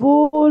a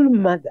full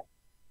mother.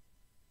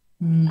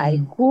 I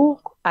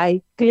cook,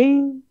 I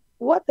clean,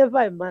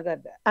 whatever a mother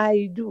does,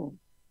 I do.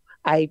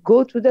 I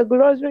go to the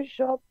grocery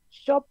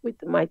shop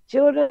with my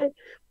children,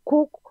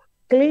 cook,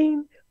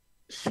 clean,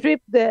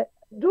 sweep,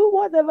 do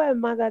whatever a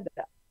mother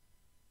does.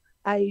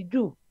 I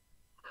do.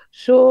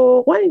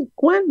 So when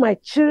my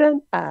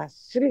children are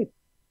asleep,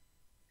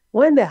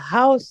 when the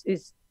house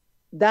is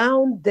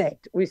down dead,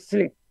 we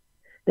sleep,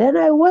 then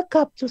I wake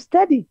up to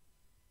study.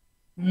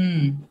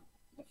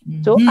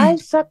 So I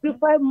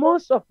sacrifice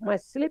most of my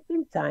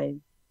sleeping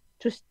time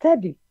to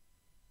study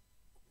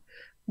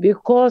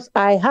because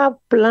I have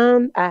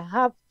planned, I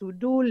have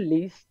to-do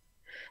list,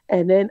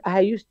 and then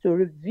I used to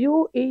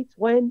review it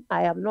when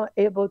I am not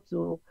able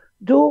to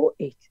do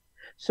it.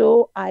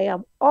 So I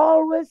am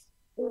always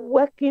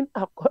working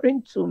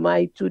according to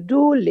my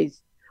to-do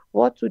list.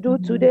 What to do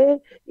today?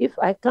 If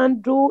I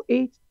can't do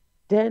it,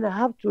 then I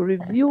have to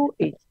review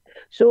it.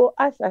 So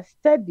as I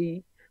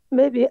study,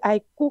 maybe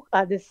I cook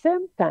at the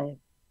same time.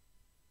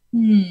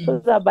 So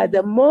that by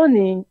the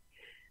morning,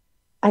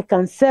 I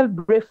can serve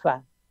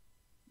breakfast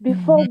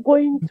before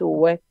going to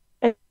work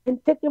and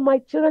taking my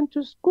children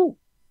to school,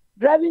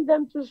 driving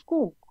them to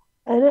school,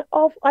 and then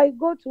off I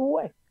go to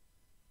work.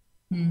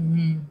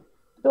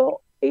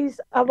 So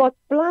it's about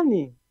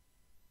planning.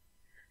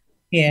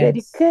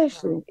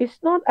 Dedication. It's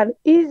not an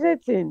easy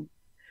thing.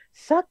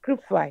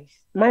 Sacrifice.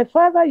 My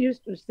father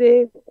used to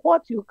say,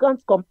 what you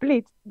can't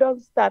complete,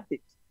 don't start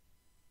it.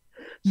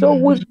 So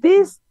with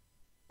this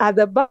at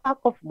the back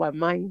of my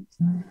mind,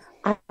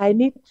 I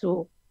need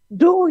to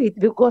do it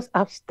because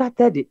I've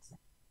started it.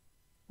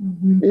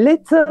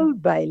 Little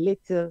by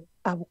little,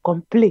 I will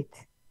complete.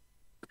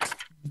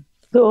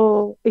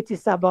 So it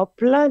is about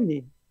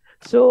planning.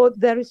 So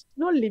there is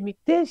no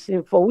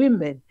limitation for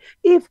women.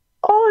 If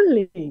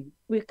only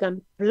we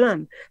can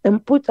plan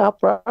and put our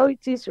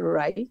priorities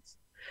right,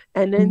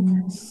 and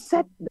then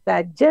set the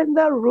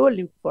agenda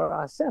rolling for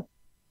ourselves.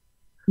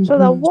 So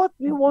that what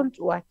we want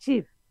to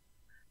achieve,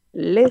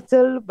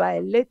 little by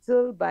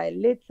little by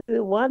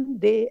little, one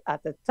day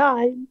at a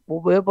time,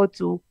 we'll be able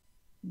to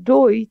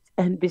do it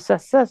and be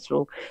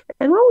successful.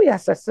 And when we are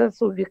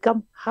successful, we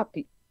become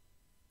happy.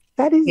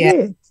 That is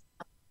it.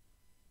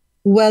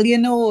 Well,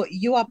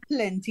 you are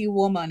plenty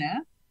woman,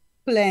 eh?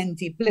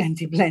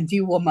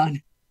 Plenty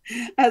woman.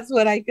 That's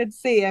what I could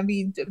say. I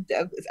mean,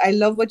 I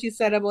love what you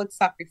said about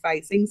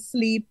sacrificing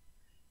sleep.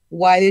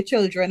 While your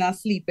children are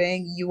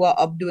sleeping, you are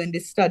up doing the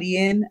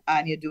studying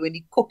and you're doing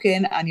the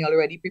cooking and you're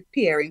already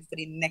preparing for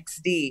the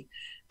next day.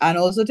 And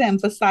also to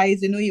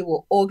emphasize, you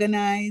were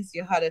organized,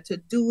 you had a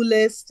to-do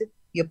list,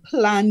 you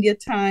planned your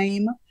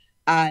time,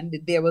 and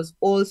there was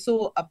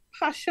also a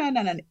passion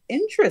and an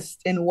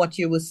interest in what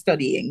you were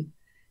studying.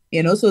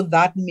 So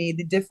that made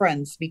the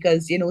difference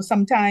because,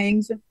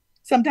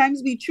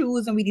 sometimes we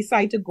choose and we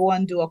decide to go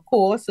and do a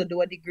course or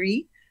do a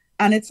degree,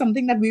 and it's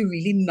something that we're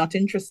really not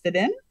interested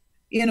in.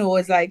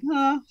 It's like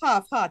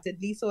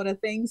half-heartedly sort of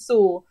thing.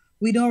 So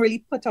we don't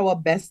really put our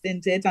best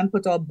into it and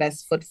put our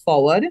best foot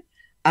forward.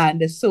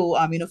 And so,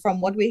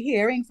 from what we're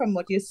hearing, from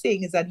what you're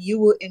saying, is that you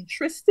were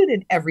interested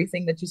in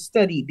everything that you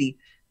studied, the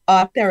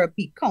art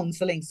therapy,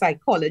 counseling,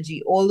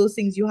 psychology, all those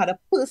things. You had a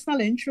personal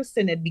interest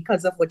in it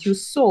because of what you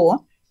saw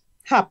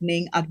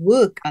happening at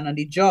work and on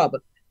the job.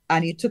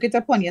 And you took it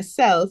upon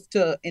yourself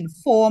to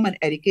inform and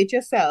educate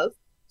yourself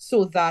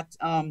so that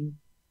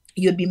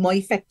you'd be more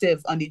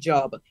effective on the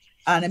job.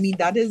 And I mean,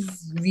 that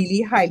is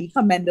really highly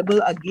commendable.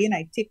 Again,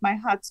 I take my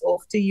hats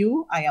off to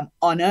you. I am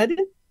honored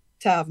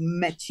to have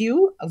met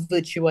you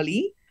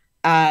virtually.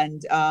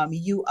 And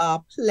you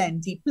are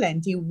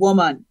plenty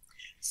woman.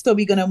 So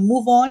we're going to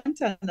move on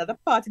to another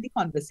part of the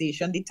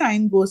conversation. The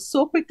time goes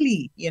so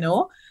quickly,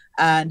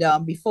 And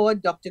before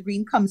Dr.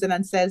 Green comes in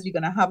and says we're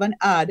going to have an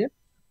ad,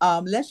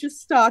 let's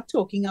just start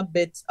talking a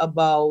bit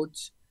about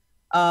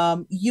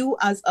you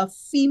as a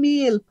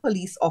female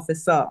police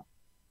officer.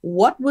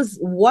 What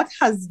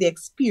has the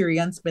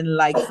experience been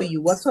like for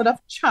you? What sort of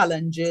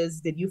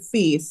challenges did you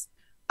face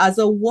as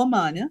a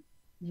woman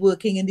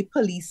working in the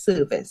police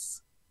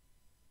service?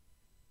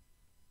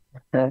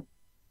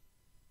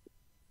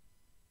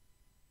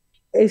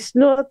 It's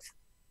not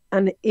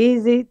an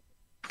easy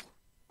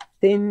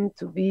thing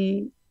to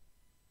be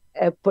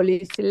a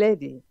police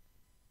lady.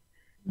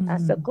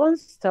 As a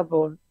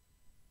constable,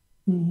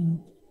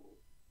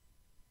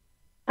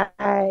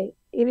 I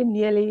even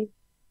nearly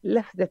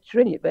left the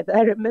training, but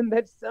I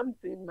remembered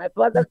something. My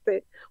father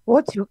said,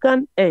 what you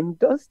can earn,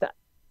 don't start.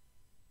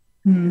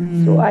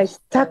 So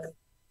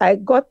I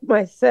got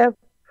myself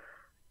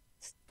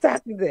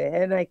stuck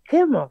there and I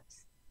came out.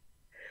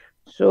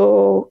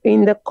 So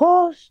in the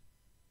course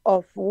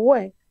of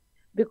work,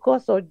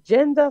 because of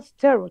gender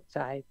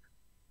stereotype,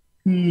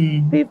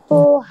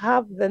 people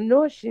have the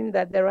notion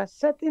that there are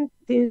certain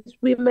things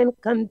women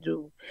can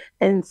do,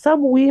 and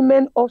some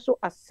women also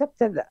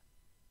accepted that.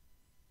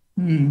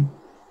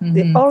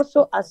 They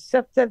also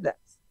accepted that.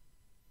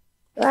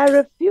 I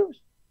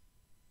refuse.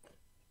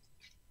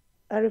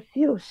 What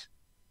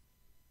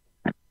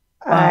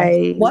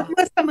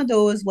were some of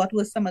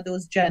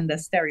those gender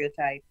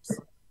stereotypes?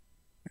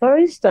 For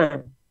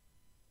instance,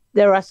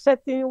 there are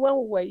certain, when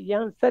we were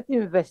young,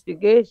 certain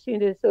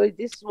investigations, so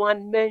this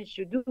one men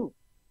should do.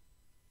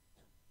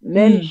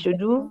 Men should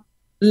do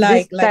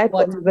this type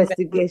of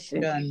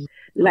investigation.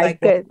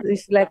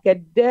 It's like a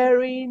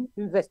daring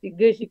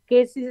investigation,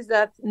 cases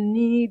that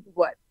need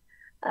what?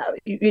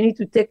 You need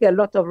to take a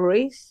lot of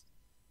risk.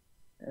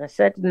 And I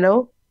said,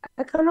 no,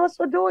 I can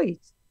also do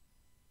it.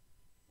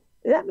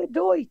 Let me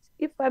do it.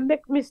 If I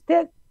make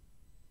mistake,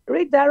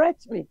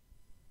 redirect me.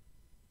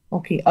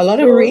 Okay, a lot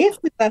of rape?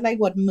 Is that like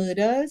what,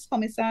 murders,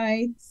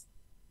 homicides?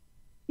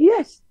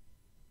 Yes.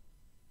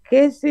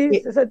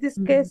 Cases, so this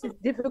case is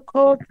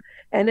difficult,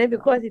 and then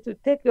because it will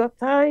take your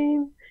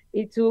time,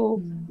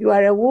 you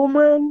are a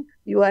woman,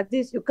 you are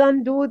this, you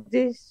can't do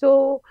this,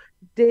 so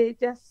they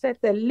just set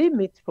a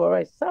limit for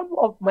us. Some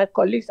of my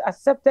colleagues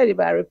accepted it,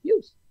 but I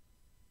refused.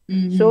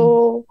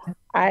 So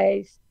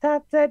I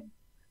started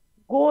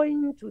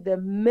going to the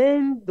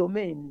main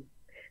domain.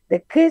 The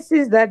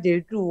cases that they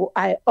do,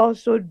 I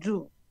also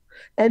do.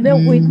 And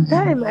then with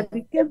time, I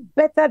became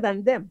better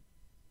than them.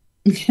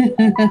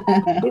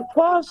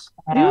 Because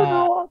do you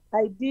know what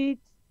I did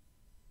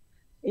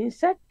in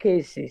such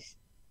cases?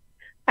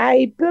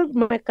 I built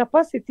my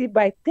capacity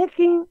by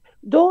taking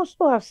those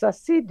who have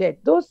succeeded,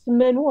 those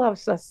men who have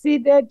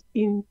succeeded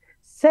in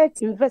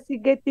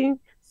investigating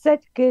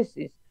such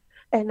cases,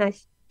 and I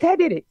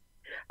studied it.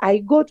 I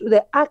go to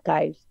the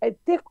archives, I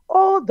take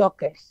all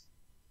dockets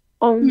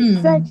on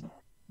such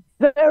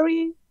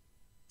very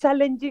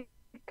challenging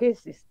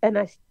cases, and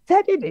I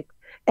studied it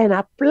and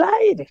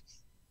applied it.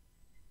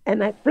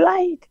 And I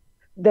applied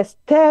the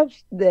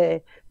steps,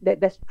 the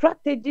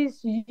strategies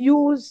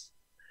used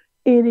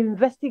in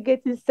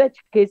investigating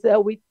such cases.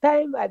 With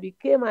time, I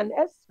became an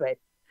expert.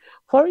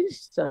 For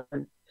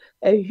instance,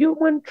 a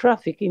human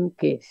trafficking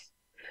case.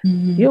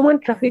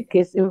 Human trafficking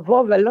case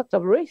involved a lot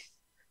of risk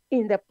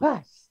in the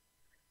past.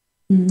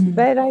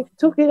 But I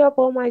took it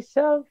upon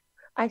myself.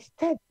 I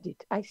studied.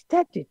 I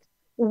studied.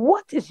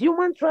 What is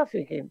human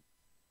trafficking?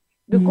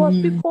 Because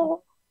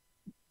people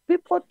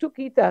took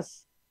it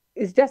as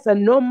it's just a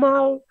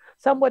normal,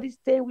 somebody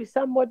staying with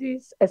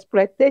somebody's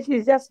exploitation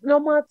is just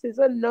normal. It's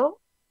a no.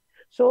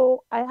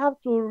 So I have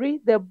to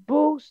read the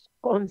books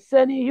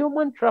concerning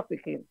human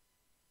trafficking.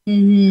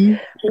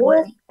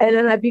 Well, and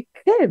then I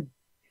became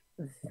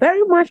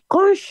very much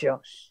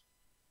conscious.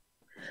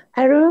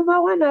 I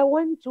remember when I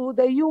went to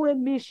the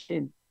UN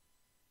mission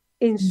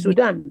in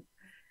Sudan,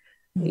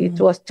 it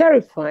was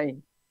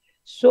terrifying.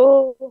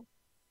 So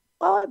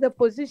all the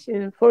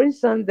positions, for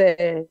instance,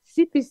 the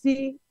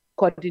CPC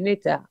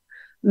coordinator,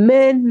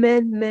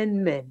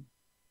 men.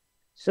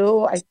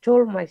 So I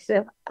told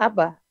myself,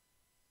 Abba,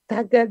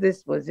 target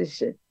this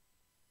position.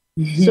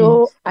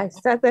 So I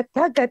started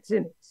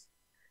targeting it.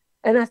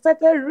 And I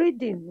started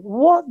reading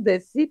what the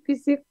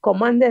CPC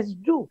commanders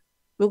do,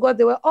 because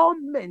they were all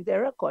men, the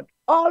record,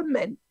 all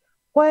men.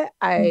 Where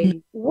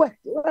I worked,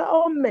 they were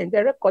all men,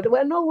 the record, there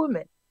were no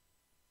women.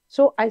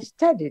 So I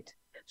studied.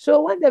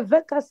 So when the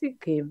vacancy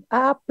came,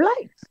 I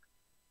applied.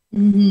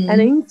 And an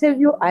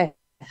interview, I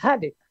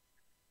had it.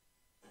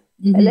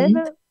 And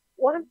then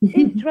one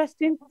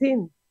interesting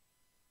thing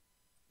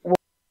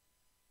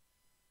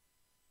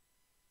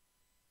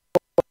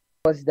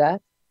was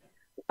that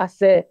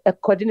as a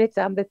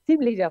coordinator, I'm the team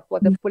leader for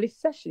the police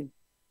session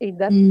in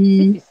that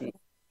CPC.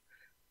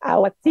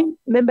 Our team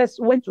members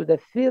went to the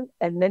field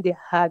and then they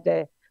had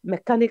a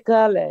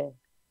mechanical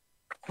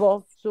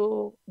fault,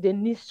 so they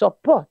need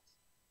support.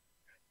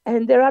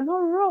 And there are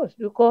no roads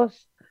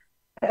because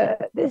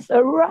this is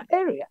a rural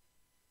area.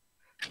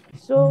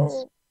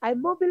 So I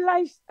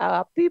mobilized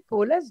our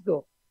people, let's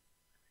go.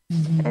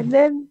 And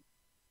then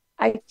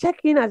I check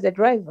in as a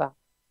driver.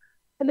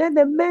 And then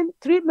the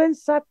three men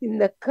sat in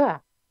the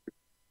car.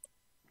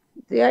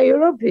 They are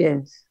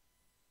Europeans.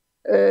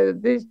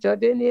 These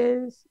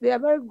Jordanians, they are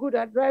very good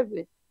at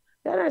driving.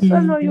 Then I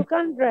said, no, you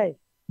can't drive.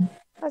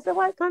 I said,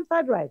 why can't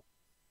I drive?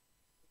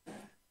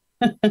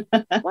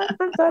 Why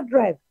can't I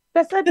drive?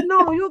 They said,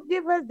 no, you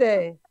give us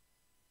the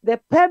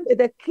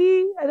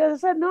key. And I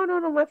said,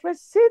 no, my friend,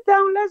 sit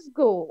down, let's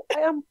go.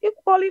 I am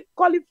equally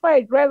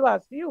qualified driver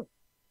as you.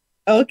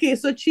 Okay,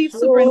 so Chief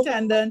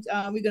Superintendent,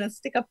 we're going to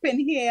stick a pin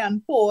here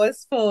and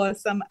pause for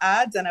some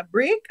ads and a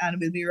break, and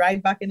we'll be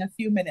right back in a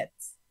few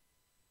minutes.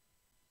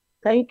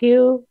 Thank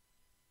you.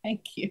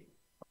 Thank you.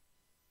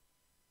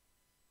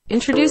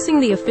 Introducing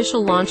the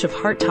official launch of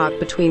Heart Talk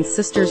Between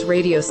Sisters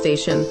radio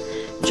station.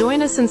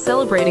 Join us in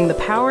celebrating the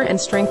power and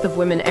strength of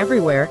women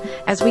everywhere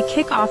as we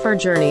kick off our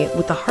journey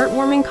with the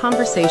heartwarming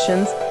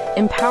conversations,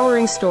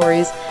 empowering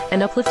stories,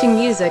 and uplifting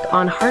music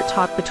on Heart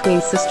Talk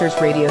Between Sisters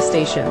radio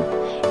station.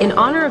 In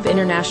honor of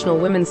International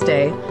Women's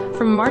Day,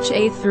 from March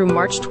 8th through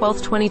March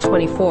 12th,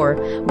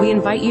 2024, we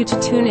invite you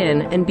to tune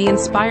in and be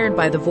inspired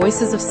by the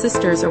voices of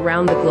sisters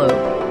around the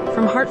globe.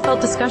 From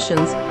heartfelt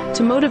discussions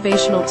to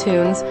motivational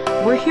tunes,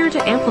 we're here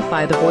to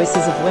amplify the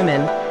voices of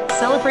women,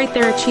 celebrate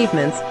their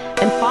achievements,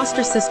 and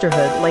foster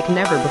sisterhood like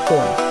never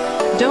before.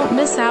 Don't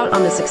miss out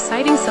on this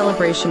exciting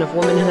celebration of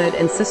womanhood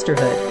and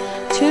sisterhood.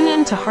 Tune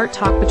in to Heart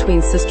Talk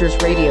Between Sisters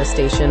radio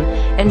station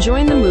and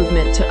join the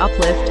movement to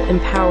uplift,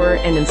 empower,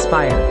 and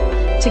inspire.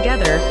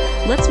 Together,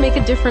 let's make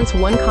a difference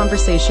one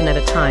conversation at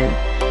a time.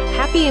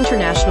 Happy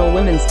International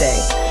Women's Day,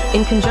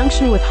 in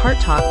conjunction with Heart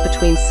Talk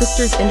Between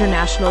Sisters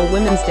International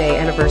Women's Day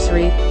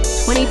Anniversary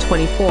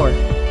 2024.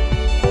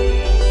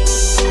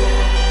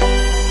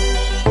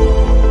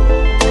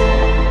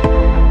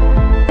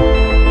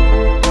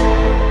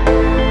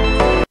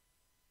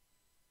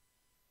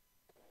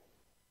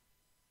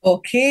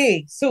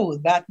 Okay, so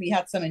that we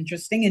had some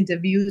interesting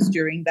interviews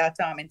during that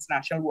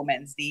International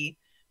Women's Day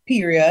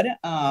period.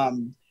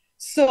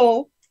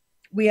 So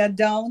we are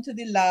down to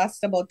the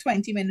last about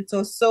 20 minutes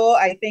or so.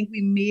 I think we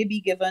may be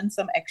given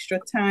some extra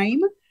time.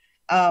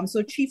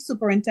 So Chief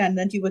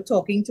Superintendent, you were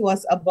talking to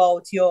us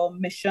about your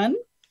mission,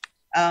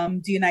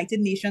 the United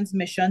Nations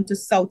mission to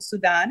South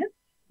Sudan.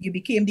 You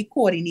became the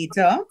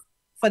coordinator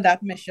for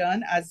that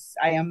mission, as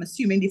I am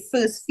assuming the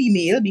first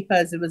female,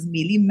 because it was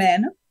mainly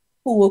men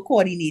who were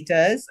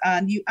coordinators.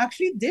 And you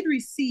actually did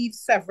receive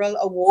several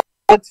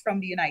awards from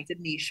the United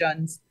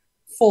Nations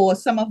for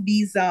some of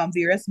these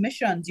various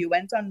missions. You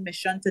went on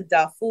mission to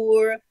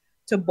Darfur,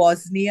 to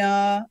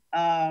Bosnia,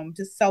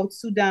 to South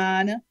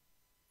Sudan.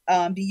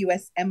 The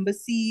U.S.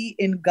 Embassy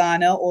in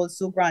Ghana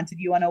also granted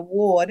you an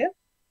award.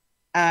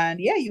 And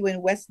yeah, you were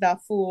in West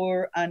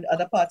Darfur and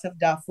other parts of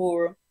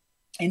Darfur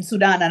in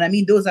Sudan. And I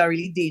mean, those are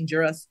really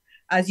dangerous.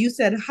 As you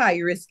said,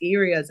 high-risk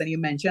areas. And you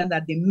mentioned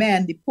that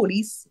the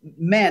police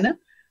men,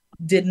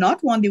 did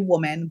not want the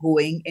women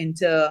going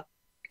into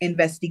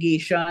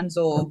investigations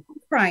or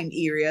crime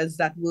areas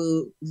that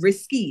were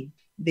risky.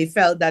 They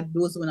felt that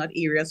those were not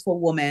areas for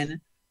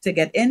women to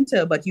get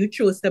into, but you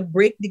chose to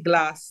break the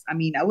glass. I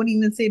mean, I wouldn't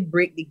even say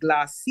break the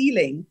glass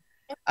ceiling.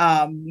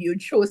 You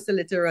chose to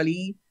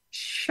literally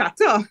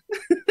shatter.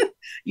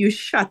 You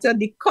shattered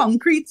the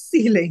concrete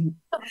ceiling,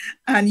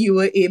 and you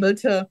were able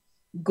to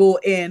go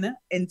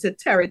into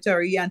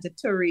territory and to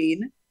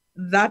terrain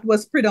that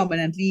was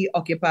predominantly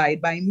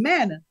occupied by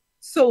men.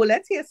 So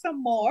let's hear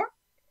some more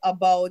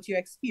about your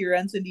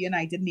experience in the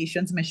United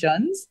Nations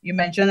missions. You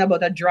mentioned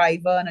about a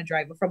driver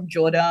from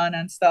Jordan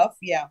and stuff.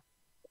 Yeah.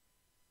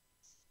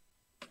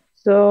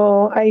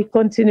 So I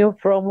continue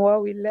from where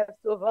we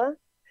left over.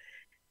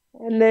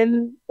 And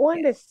then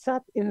when they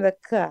sat in the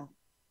car,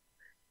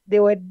 they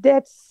were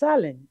dead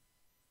silent.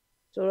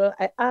 So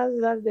I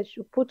asked that they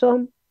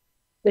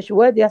should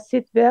wear their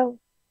seatbelt.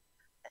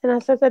 And I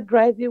started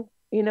driving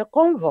in a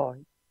convoy.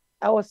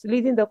 I was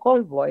leading the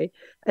convoy,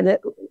 and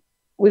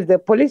with the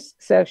police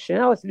section,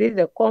 I was leading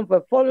the convoy,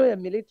 following a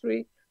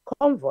military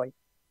convoy,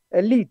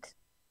 a lead.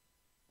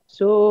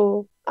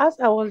 So as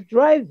I was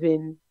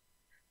driving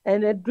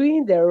and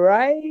doing the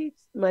right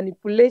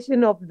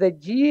manipulation of the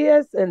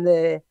gears and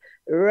the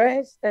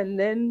rest, and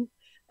then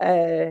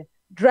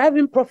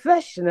driving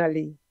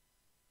professionally,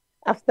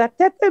 after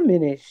 30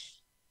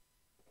 minutes,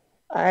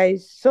 I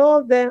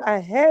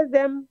heard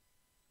them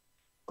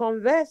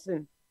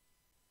conversing.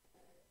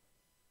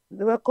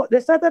 They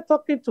started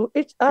talking to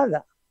each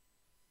other.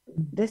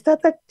 They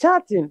started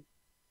chatting.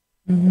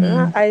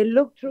 I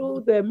looked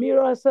through the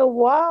mirror and said,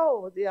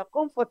 wow, they are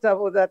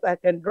comfortable that I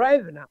can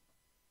drive now.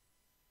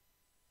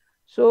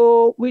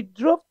 So we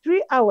drove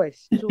 3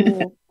 hours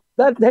to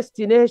that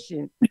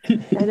destination.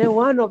 And then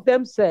one of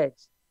them said,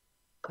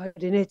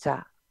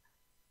 coordinator,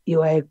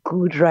 you are a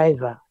good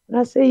driver. And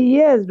I said,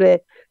 yes,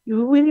 but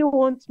you really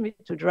want me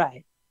to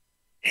drive?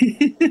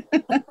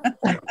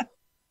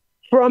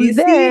 From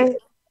there,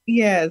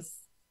 yes,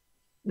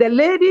 the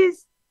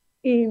ladies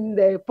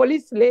the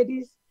police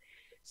ladies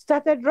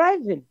started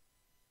driving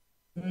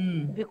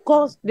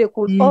because they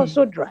could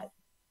also drive.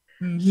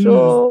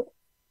 So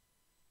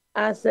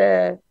as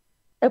a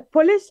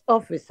police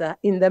officer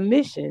in the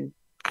mission,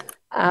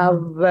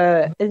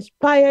 I've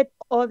inspired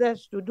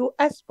others to do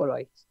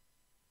exploits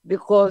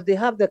because they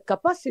have the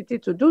capacity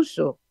to do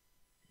so.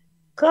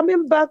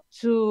 Coming back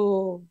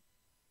to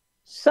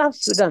South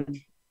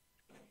Sudan,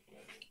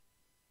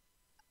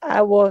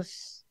 I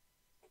was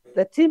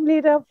the team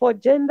leader for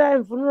gender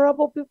and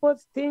vulnerable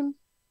people's team.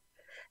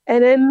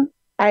 And then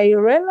I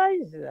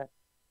realized that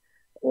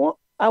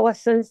our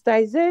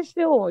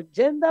sensitization on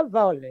gender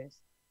violence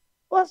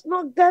was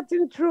not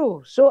getting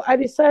through. So I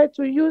decided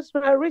to use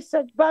my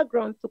research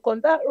background to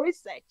conduct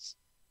research.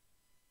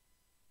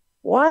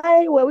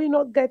 Why were we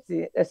not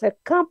getting? There's a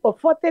camp of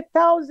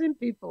 40,000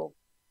 people.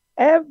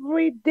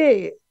 Every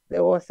day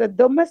there was a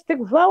domestic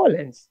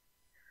violence.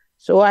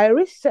 So I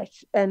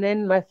researched, and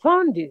then my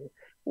finding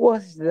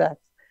was that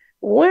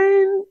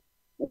when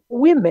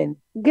women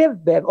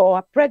give birth or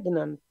are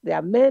pregnant,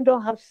 their men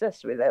don't have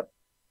sex with them.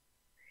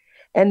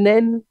 And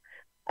then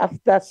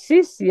after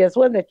 6 years,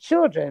 when the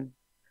children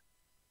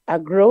are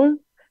grown,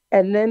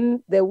 and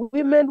then the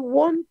women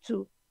want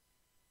to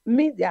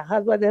meet their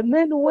husband, the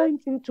men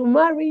went into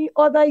marrying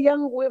other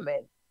young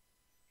women.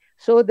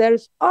 So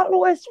there's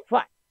always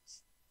fights.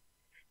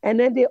 And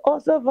then they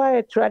also have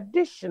a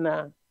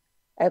traditional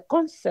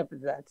concept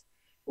that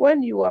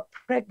when you are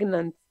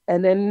pregnant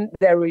and then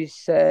there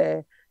is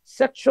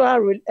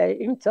sexual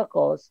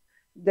intercourse,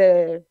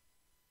 the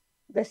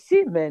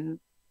semen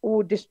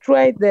will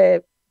destroy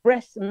the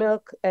breast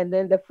milk and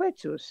then the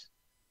fetus.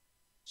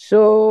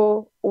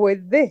 So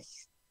with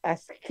this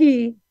as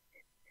key,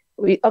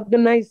 we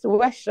organized a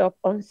workshop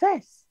on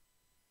sex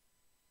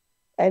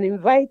and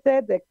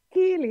invited the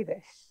key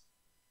leaders,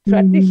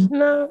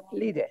 traditional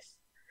leaders.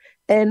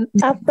 And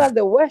after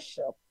the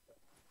workshop,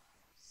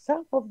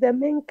 some of the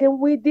men came,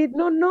 we did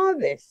not know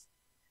this.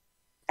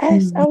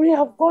 As I will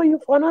have gone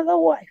for another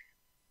wife.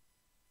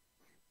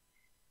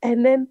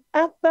 And then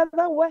after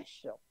the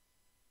workshop,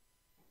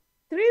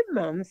 3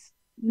 months,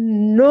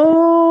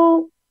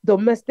 no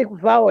domestic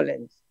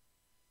violence.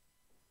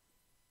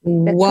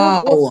 The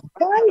camp was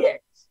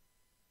quiet.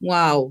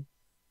 Wow.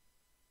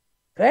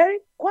 Very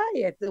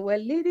quiet. They were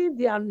leading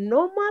their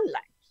normal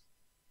lives.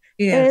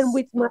 Yes. And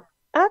with my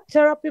art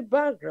therapy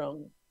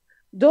background,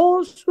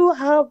 those who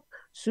have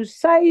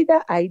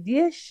suicidal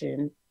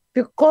ideation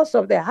because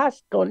of the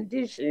heart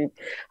condition,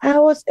 I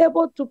was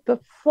able to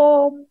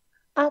perform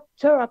art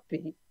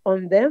therapy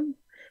on them.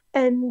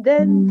 And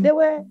then they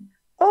were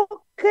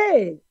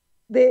okay.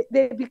 They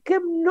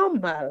became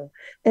normal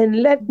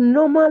and led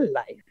normal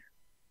life.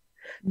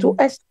 To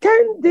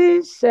extend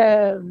this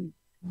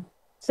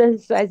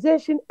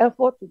sensitization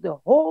effort to the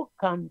whole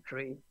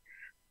country,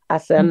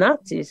 as an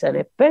artist and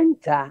a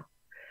painter,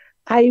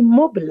 I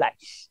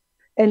mobilized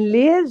and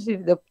liaised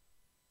with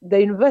the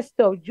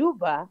University of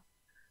Juba,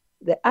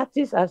 the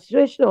Artists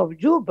Association of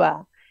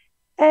Juba,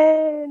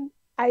 and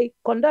I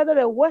conducted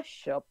a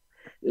workshop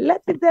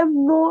letting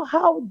them know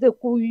how they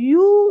could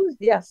use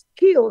their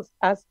skills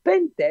as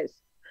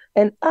painters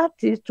and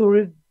artists to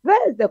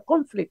reverse the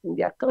conflict in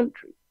their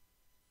country.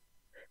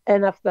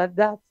 And after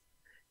that,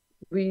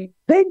 we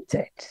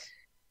painted.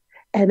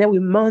 And then we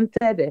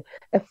mounted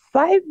a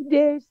 5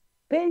 days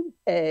paint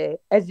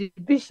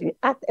exhibition,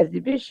 art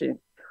exhibition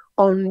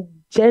on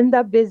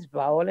gender-based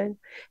violence.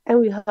 And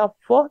we have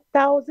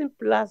 4,000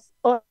 plus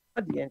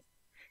audience.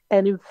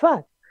 And in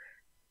fact,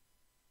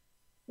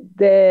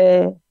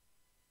 the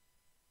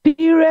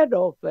period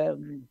of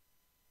the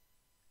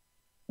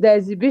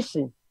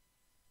exhibition,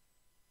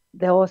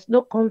 there was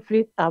no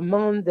conflict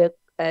among the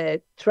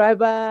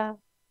tribal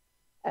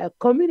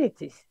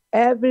communities.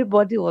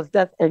 Everybody was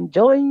just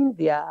enjoying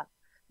the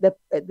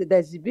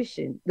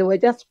exhibition. They were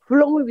just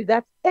flowing with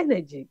that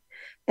energy.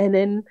 And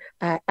then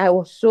I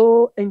was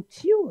so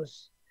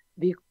enthused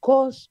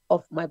because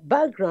of my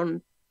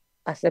background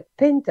as a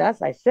painter,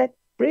 as I said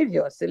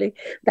previously,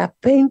 that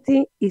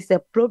painting is a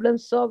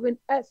problem-solving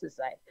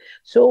exercise.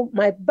 So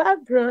my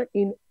background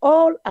in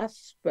all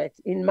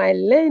aspects in my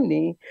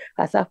learning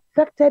has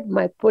affected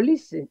my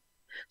policing.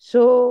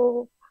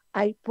 So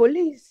I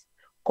police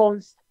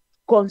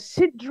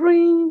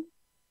considering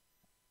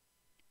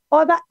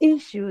other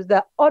issues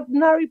that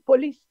ordinary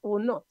police will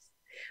not.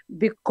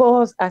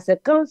 Because as a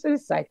counseling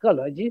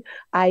psychologist,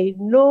 I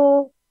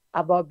know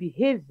about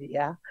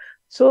behavior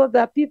so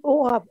that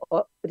people who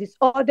have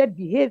disordered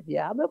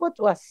behavior, I'm able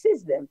to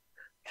assist them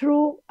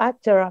through art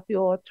therapy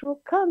or through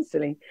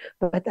counseling.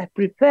 But I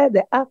prefer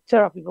the art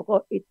therapy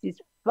because it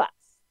is fast.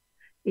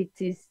 It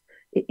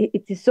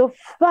is so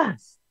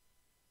fast.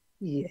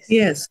 Yes.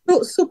 Yes.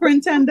 So,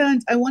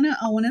 Superintendent, I wanna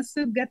us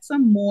to get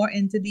some more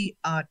into the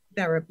art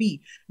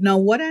therapy. Now,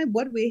 what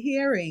we're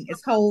hearing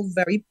is how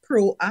very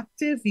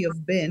proactive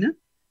you've been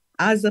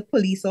as a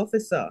police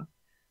officer,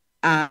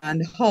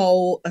 and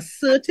how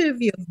assertive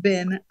you've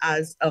been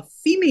as a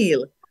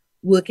female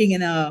working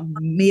in a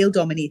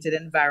male-dominated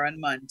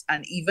environment,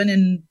 and even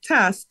in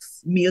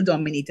tasks,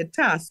 male-dominated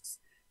tasks,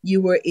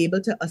 you were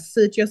able to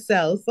assert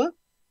yourself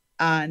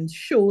and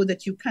show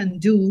that you can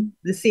do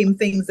the same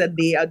things that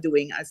they are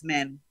doing as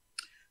men.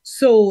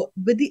 So,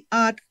 with the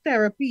art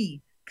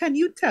therapy, can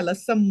you tell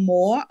us some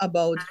more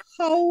about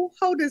how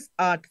does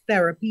art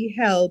therapy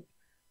help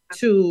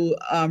to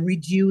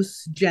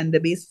reduce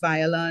gender-based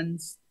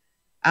violence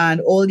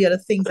and all the other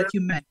things that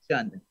you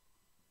mentioned?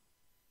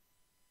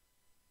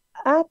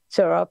 Art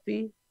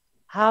therapy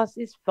has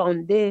its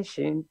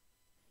foundation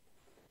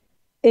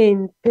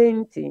in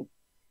painting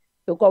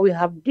because we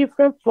have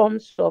different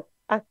forms of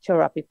art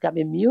therapy. It can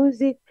be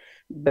music,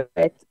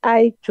 but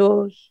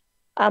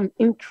I'm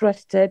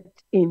interested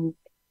in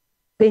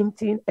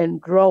painting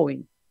and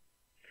drawing.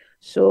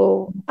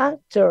 So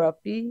art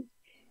therapy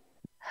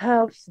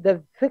helps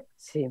the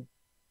victim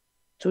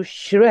to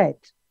shred.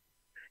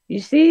 You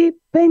see,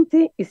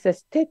 painting is a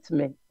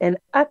statement and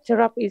art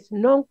therapy is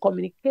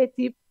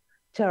non-communicative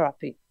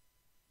therapy.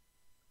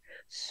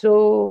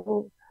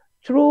 So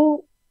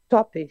through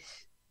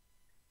topics,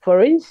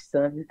 for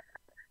instance,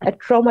 a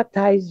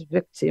traumatized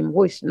victim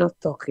who is not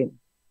talking,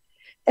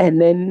 and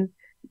then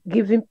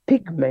giving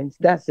pigments,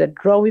 that's a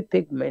drawing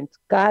pigment,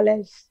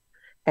 colors,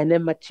 and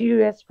then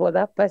materials for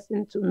that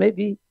person to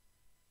maybe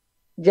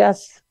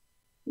just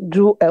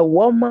do a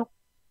warm-up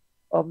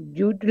of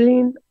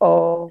doodling,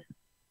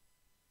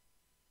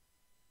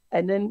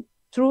 and then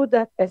through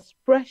that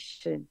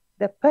expression,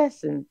 the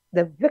person,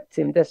 the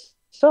victim, the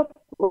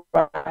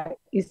sufferer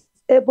is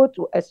able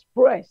to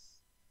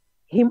express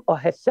him or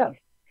herself.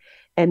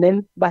 And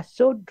then by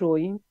so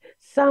doing,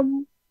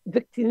 some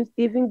victims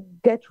even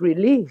get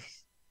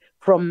released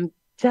from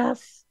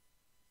just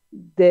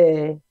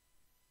the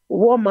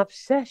warm-up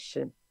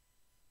session.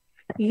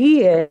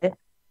 Here,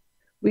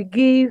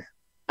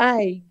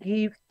 I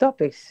give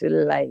topics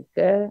like,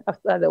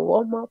 after the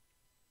warm-up,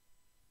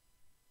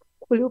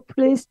 will you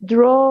please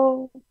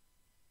draw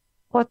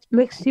what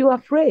makes you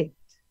afraid?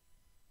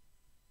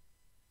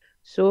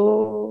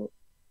 So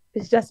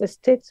it's just a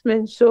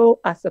statement. So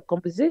as a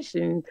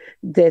composition,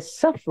 the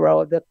sufferer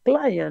or the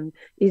client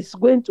is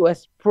going to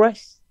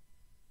express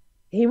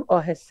him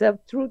or herself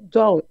through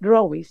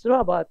drawing. It's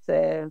not about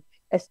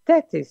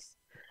aesthetics,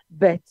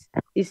 but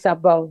it's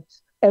about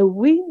a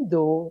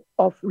window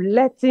of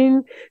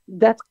letting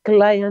that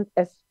client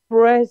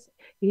express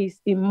his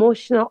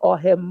emotional or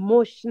her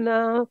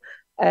emotional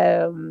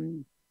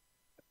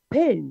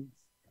pains.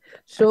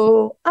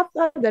 So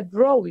after the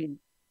drawing,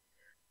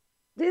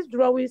 these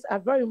drawings are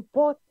very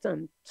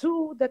important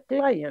to the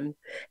client,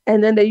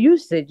 and then the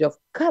usage of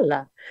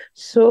color.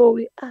 So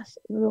we ask,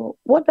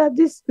 what does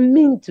this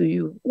mean to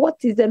you? What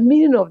is the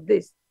meaning of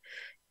this?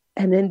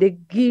 And then they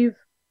give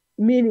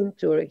meaning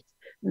to it.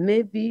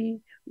 Maybe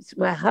it's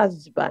my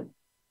husband.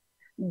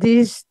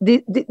 This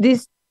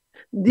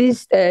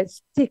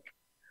stick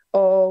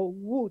or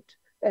wood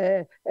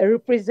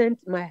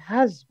represents my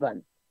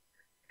husband.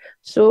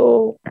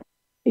 So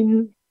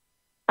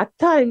at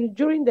times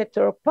during the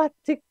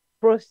therapeutic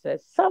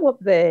process, some of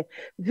the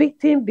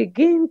victims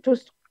begin to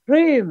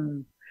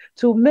scream,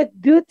 to make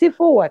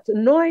beautiful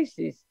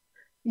noises.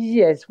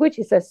 Yes, which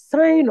is a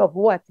sign of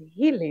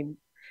healing.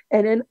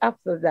 And then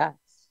after that,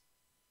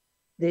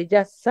 they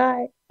just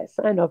sigh, a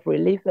sign of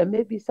relief, and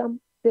maybe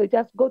they'll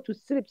just go to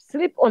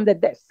sleep on the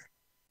desk.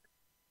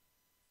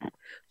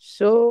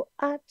 So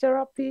art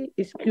therapy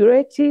is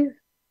curative,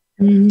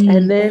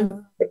 and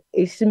then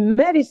it's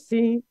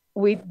medicine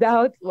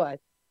without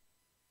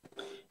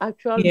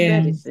actual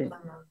medicine.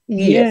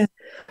 Yes.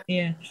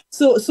 Yeah.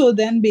 So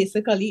then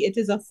basically it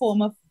is a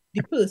form of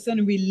the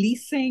person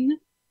releasing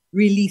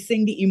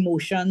releasing the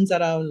emotions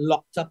that are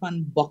locked up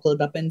and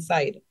buckled up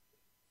inside.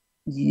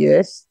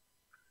 Yes.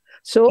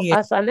 So Yeah.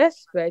 as an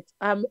expert,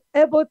 I'm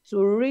able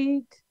to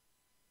read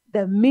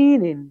the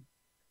meaning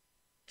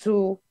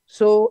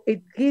so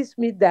it gives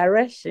me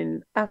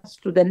direction as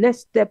to the next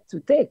step to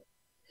take.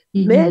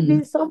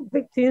 Maybe some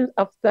victims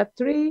after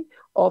 3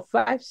 or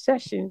 5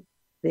 sessions,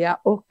 they are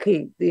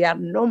okay, they are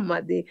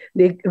normal, they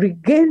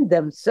regain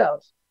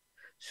themselves.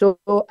 So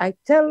I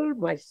tell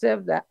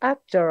myself that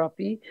art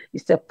therapy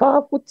is a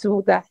powerful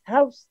tool that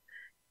helps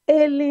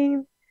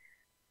ailing,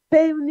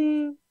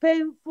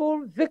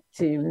 painful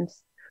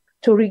victims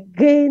to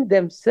regain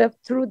themselves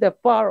through the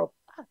power of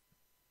art.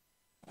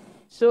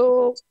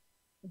 So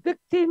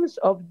victims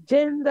of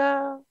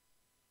gender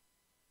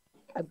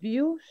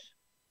abuse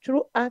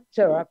through art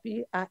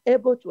therapy are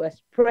able to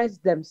express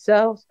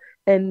themselves,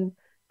 and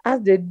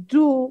as they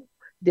do,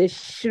 they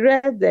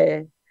shred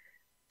the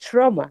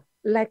trauma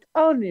like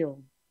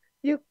onion.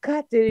 You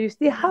cut it, you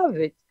still have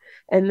it.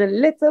 And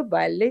then little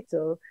by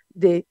little,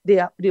 they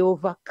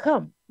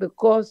overcome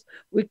because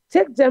we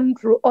take them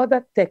through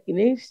other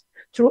techniques,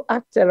 through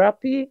art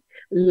therapy,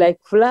 like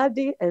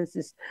flooding and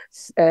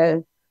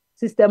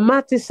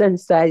systematic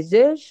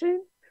sensitization,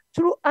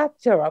 through art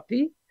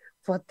therapy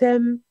for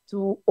them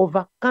to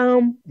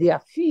overcome their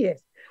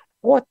fears.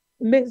 What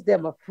makes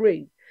them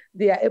afraid?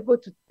 They are able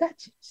to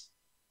touch it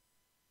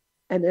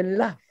and then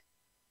laugh.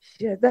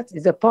 Yeah, that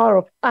is the power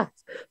of art.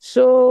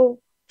 So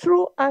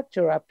through art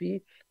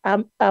therapy,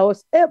 I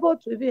was able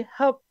to even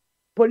help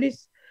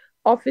police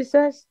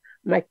officers,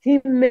 my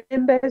team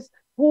members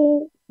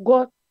who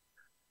got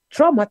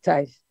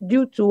traumatized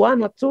due to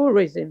one or two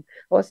reasons.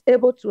 I was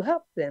able to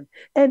help them.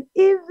 And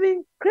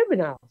even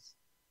criminals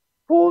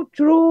who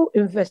through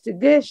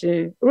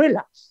investigation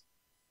relapse.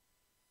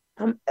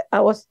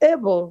 I was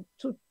able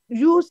to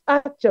use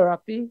art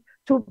therapy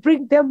to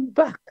bring them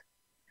back,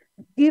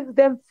 give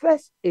them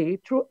first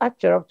aid through art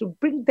therapy to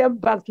bring them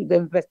back to the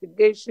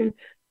investigation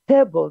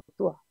table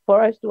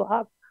for us to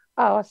have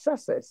our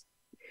success.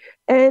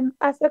 And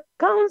as a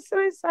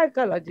counseling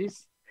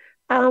psychologist,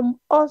 I'm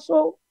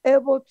also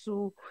able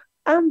to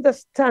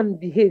understand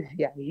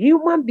behavior,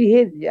 human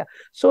behavior.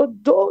 So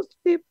those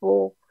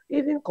people,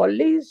 even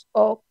colleagues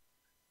or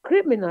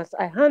criminals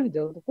I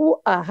handled who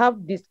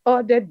have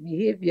disordered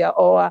behavior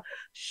or are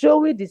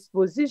showing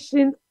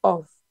disposition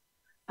of,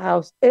 I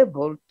was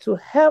able to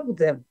help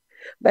them.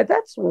 But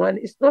that's one,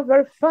 it's not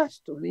very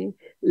fast to me,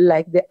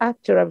 like the art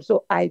therapy.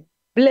 So I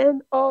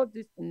blend all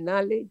this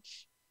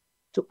knowledge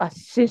to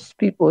assist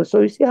people. So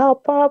you see how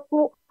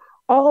powerful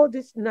all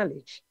this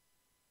knowledge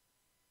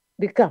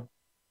become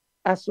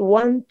as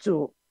one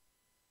tool.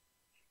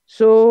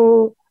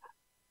 So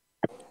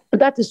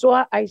that is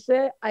why I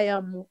say I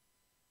am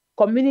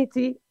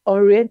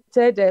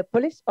community-oriented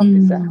police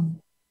officer.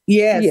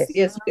 Yes, Yes.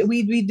 yes,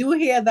 we do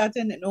hear that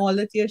in all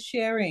that you're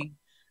sharing.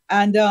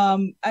 And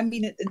I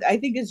mean, I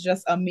think it's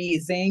just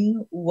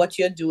amazing what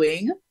you're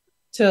doing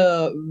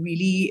to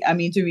really, I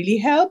mean, to really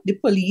help the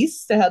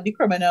police, to help the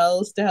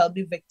criminals, to help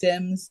the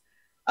victims,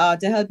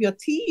 to help your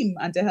team,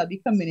 and to help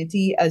the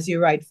community, as you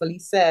rightfully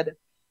said.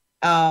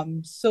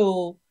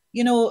 So,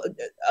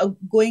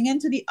 going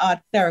into the art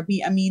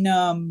therapy, I mean,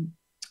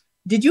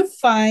 did you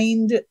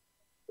find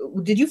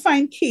did you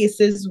find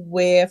cases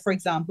where, for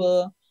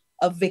example,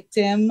 a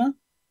victim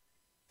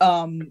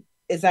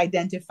is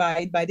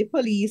identified by the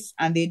police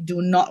and they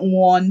do not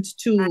want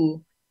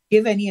to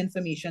give any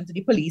information to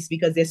the police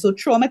because they're so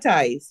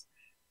traumatized?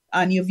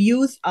 And you've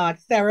used art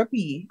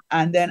therapy,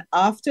 and then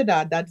after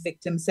that, that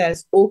victim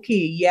says, okay,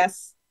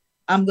 yes,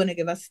 I'm going to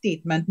give a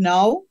statement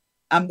now.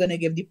 I'm going to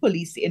give the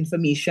police the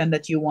information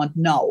that you want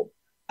now.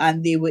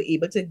 And they were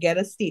able to get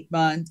a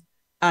statement,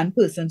 and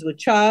persons were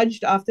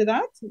charged after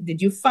that.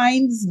 Did you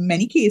find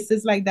many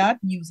cases like that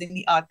using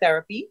the art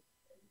therapy?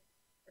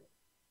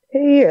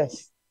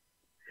 Yes.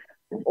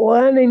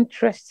 One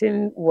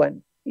interesting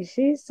one. You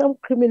see, some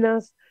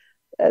criminals,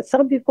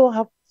 some people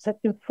have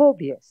certain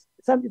phobias.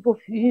 Some people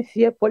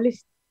fear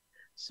police.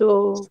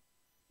 So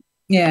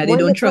Yeah, they when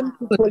they don't trust.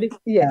 come to police,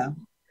 yes, Yeah.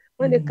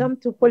 when they come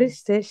to police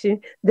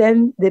station,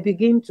 then they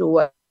begin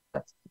to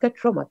get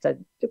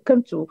traumatized. They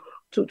come to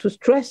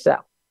stress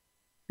out,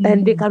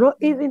 and they cannot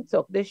even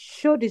talk. They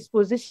show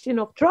disposition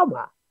of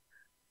trauma.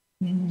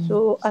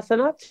 So as an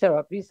art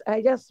therapist,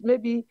 I just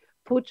maybe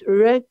put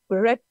red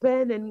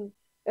pen and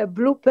a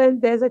blue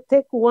pen. There's a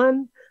take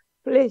one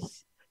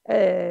place.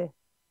 Could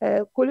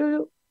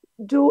you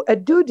do a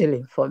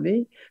doodling for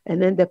me?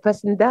 And then the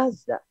person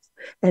does that.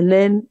 And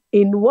then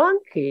in one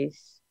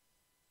case,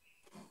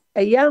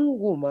 a young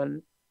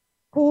woman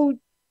who,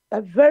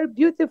 a very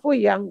beautiful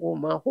young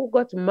woman who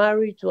got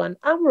married to an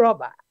armed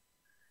robber.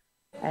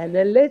 And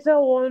then later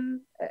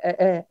on,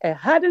 a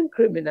hardened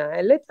criminal.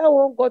 And later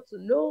on, got to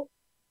know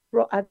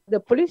at the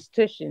police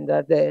station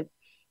that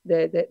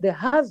the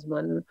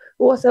husband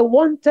was a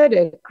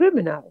wanted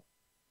criminal.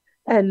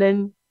 And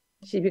then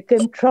she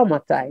became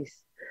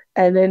traumatized.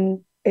 And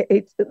then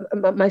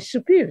my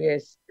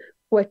superiors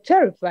were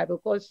terrified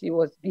because she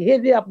was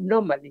behaving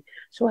abnormally.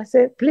 So I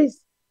said,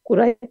 please, could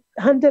I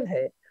handle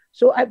her?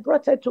 So I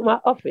brought her to my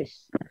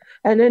office,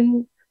 and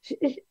then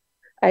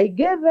I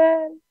gave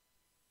her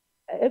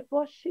a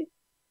A4 sheet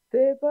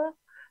paper,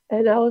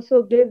 and I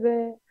also gave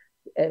her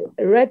a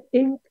red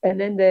ink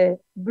and then the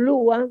blue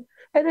one,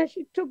 and then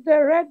she took the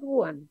red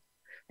one.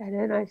 And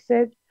then I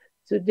said,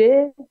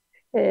 today,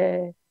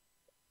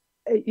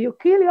 you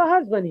kill your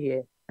husband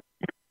here.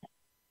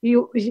 She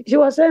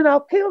was saying,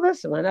 I'll kill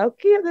this one, I'll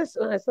kill this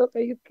one. I said,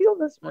 okay, you kill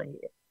this one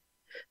here.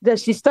 Then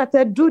she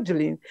started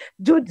doodling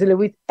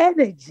with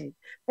energy,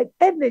 like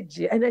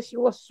energy. And then she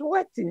was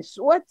sweating.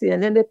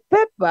 And then the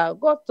paper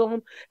got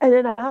on, and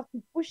then I have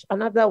to push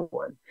another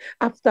one.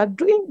 After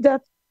doing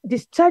that,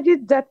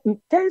 discharging that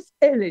intense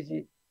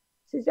energy,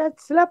 she just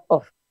slept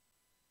off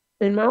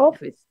in my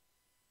office.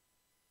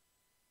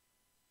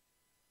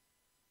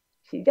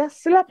 She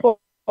just slept off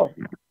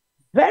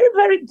very,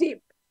 very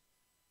deep.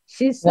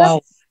 She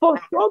slept for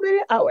so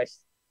many hours.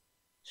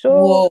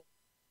 So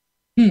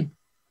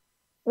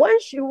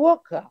when she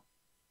woke up,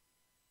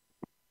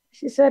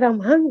 she said, I'm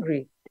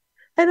hungry.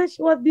 And then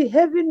she was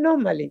behaving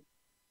normally.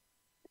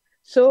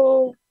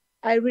 So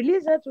I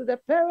released her to the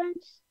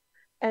parents,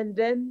 and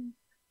then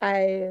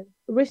I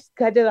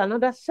rescheduled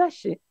another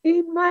session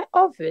in my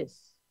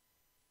office.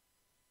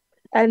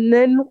 And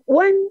then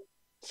when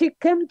she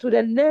came to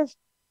the next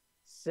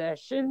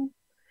session,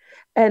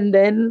 and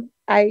then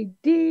I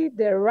did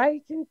the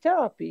writing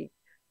therapy.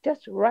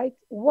 Just write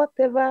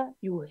whatever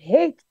you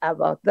hate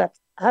about that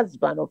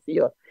husband of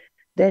yours.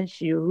 Then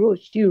she wrote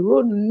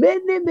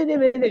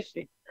many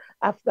sheets.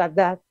 After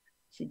that,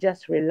 she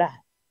just relaxed.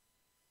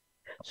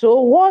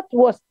 So what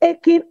was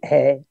aching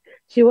her,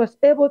 she was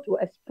able to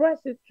express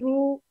it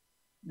through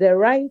the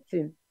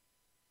writing.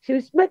 She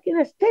was making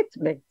a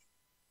statement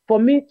for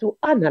me to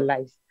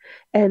analyze.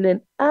 And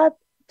then art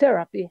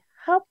therapy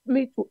helped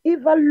me to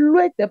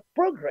evaluate the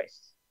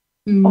progress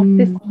of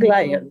this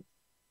client,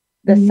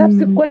 the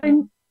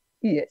subsequent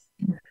years.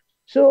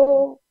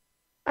 So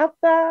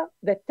after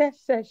the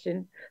test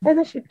session, and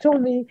then she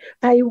told me,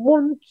 I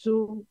want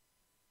to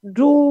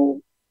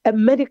do a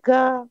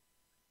medical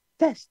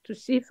test to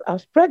see if I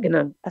was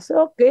pregnant. I said,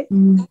 okay.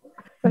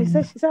 But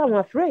she said, I'm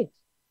afraid.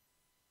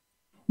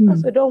 I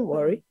said, don't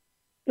worry.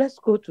 Let's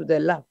go to the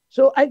lab.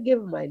 So I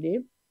gave my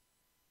name.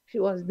 She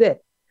was there.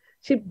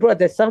 She brought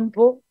the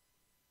sample,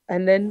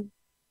 and then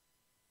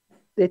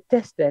they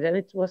tested, and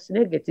it was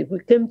negative. We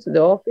came to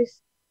the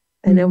office,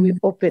 and then we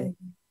opened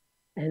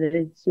it, and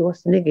then she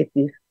was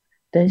negative.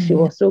 Then she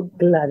was so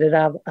glad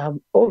that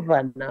I'm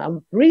over now.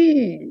 I'm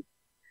free.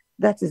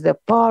 That is the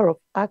power of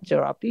art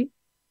therapy.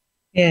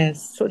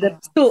 Yes. So did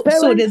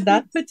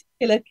that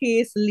particular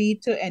case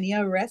lead to any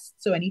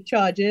arrests or any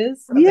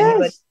charges?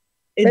 Yes.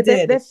 It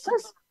did.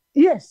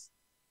 Yes.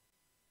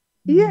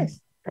 Yes.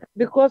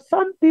 Because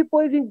some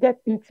people even get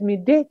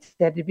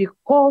intimidated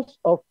because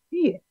of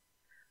fear.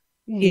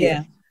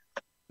 Yeah.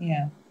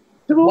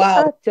 Through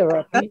art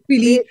therapy,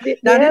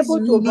 they're able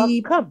to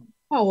overcome.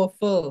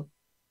 Powerful.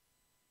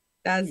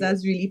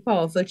 That's really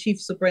powerful, Chief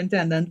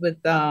Superintendent,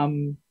 with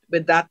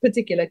that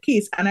particular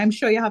case. And I'm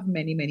sure you have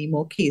many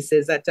more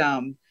cases that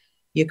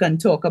you can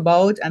talk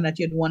about and that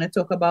you'd want to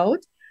talk about.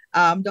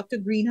 Dr.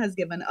 Green has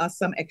given us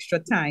some extra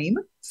time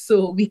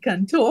so we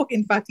can talk.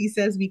 In fact, he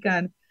says we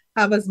can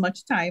have as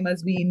much time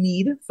as we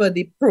need for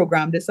the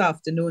program this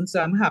afternoon.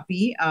 So I'm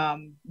happy.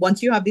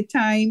 Once you have the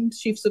time,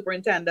 Chief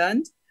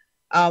Superintendent,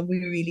 we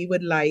really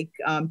would like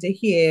to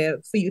hear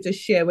for you to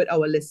share with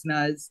our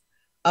listeners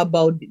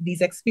about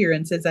these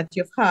experiences that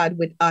you've had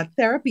with art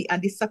therapy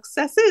and the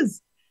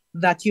successes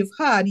that you've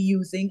had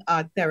using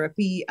art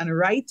therapy and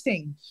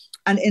writing.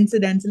 And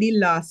incidentally,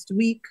 last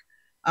week,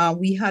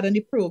 we had on the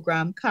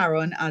program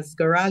Karen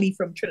Asgarali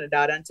from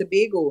Trinidad and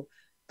Tobago,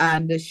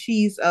 and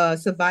she's a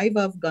survivor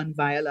of gun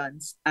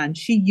violence, and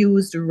she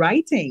used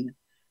writing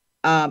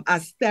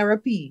as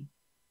therapy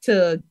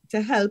to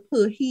help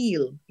her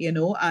heal,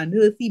 and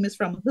her theme is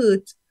from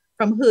hurt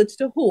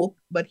to hope,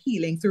 but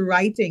healing through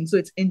writing. So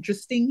it's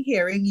interesting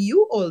hearing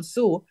you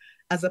also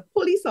as a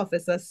police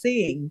officer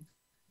saying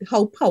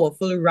how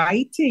powerful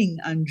writing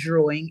and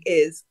drawing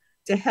is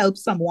to help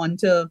someone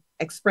to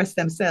express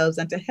themselves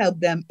and to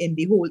help them in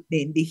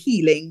the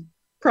healing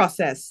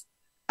process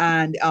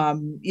and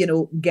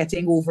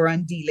getting over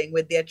and dealing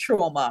with their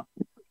trauma.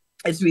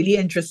 It's really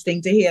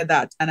interesting to hear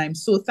that, and I'm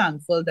so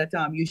thankful that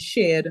you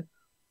shared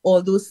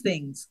all those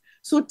things.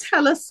 So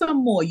tell us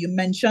some more. You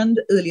mentioned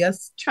earlier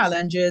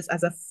challenges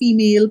as a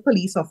female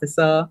police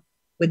officer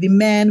with the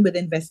men, with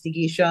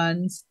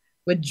investigations,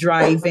 with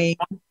driving.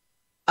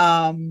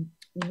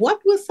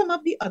 What were some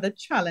of the other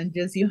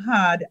challenges you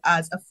had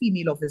as a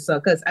female officer?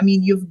 Because,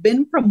 you've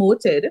been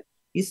promoted.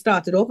 You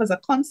started off as a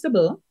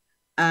constable,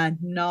 and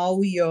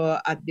now you're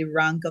at the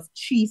rank of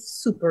chief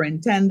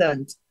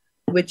superintendent,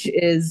 which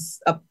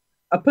is a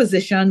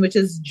position which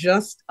is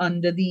just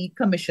under the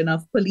commissioner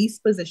of police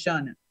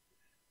position.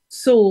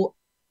 So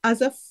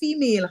as a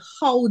female,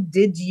 how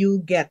did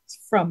you get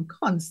from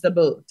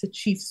constable to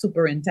chief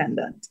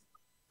superintendent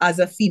as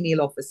a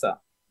female officer?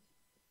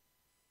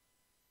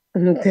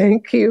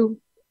 Thank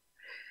you.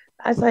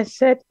 As I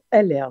said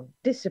earlier,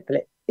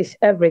 discipline is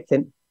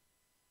everything.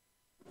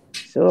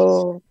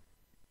 So,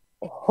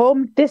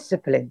 home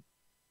discipline.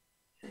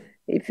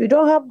 If you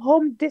don't have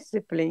home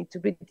discipline, it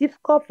will be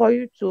difficult for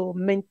you to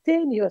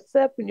maintain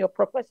yourself in your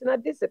professional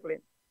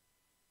discipline.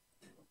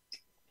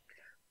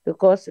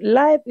 Because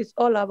life is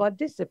all about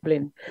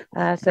discipline.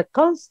 As a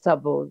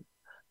constable,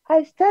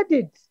 I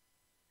studied.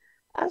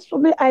 As for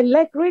me, I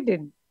like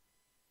reading.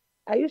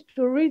 I used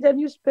to read the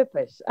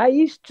newspapers. I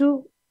used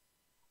to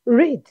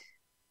read.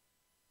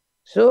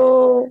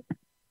 So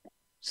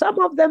some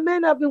of the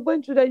men have been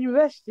going to the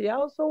university. I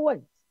also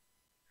went.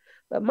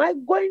 But my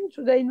going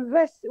to the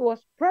university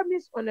was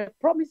premised on a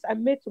promise I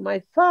made to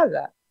my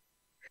father,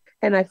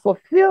 and I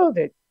fulfilled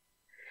it.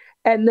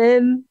 And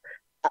then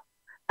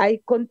I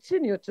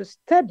continued to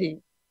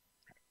study.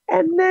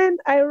 And then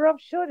I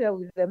rubbed shoulders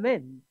with the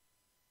men,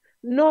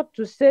 not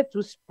to say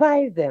to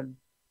spy them.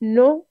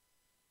 No,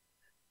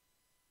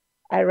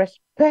 I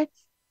respect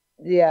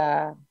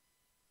their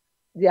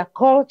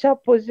culture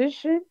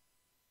position.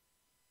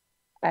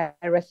 I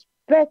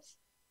respect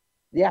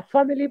their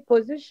family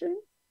position,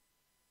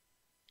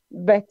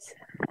 but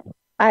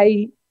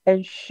I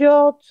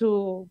ensure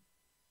to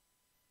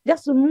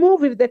just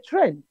move with the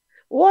trend.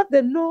 What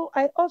they know,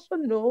 I also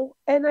know,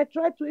 and I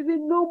try to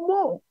even know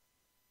more.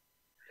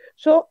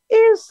 So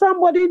if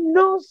somebody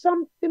knows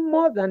something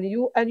more than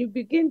you and you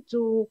begin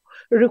to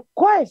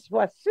request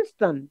for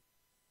assistance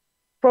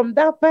from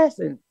that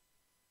person,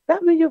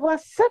 that means you've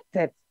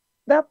accepted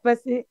that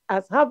person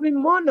as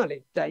having more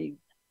knowledge than you.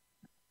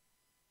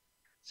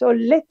 So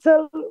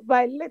little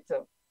by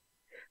little,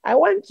 I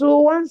went to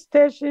one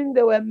station,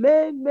 there were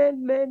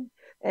men,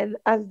 and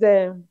as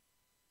the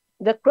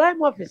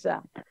crime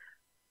officer,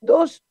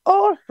 those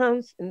old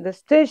hands in the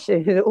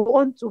station, they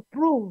want to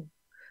prove,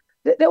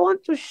 they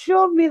want to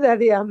show me that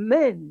they are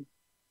men.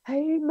 I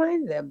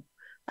remind them.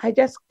 I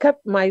just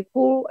kept my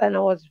cool and I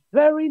was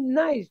very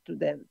nice to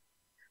them.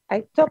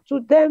 I talked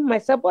to them, my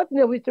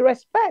subordinate, with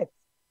respect.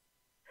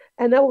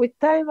 And then with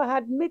time, I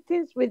had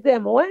meetings with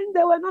them when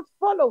they were not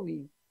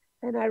following.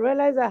 And I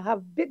realized I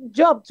have big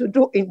job to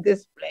do in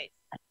this place.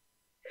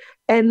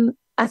 And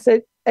as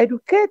an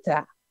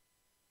educator,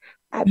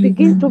 I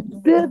begin to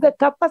build the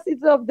capacity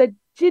of the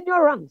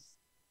junior ranks,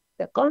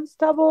 the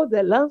constable,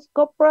 the lance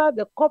corporal,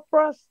 the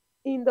corporals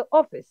in the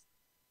office.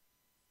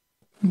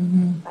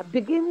 I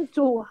begin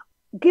to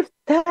give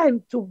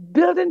time to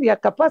building their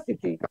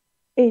capacity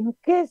in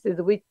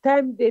cases with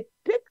time they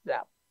picked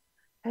up.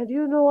 And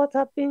you know what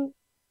happened?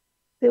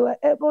 They were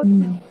able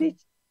to teach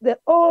the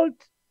old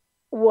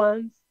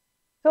ones,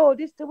 so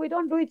this we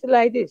don't do it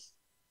like this.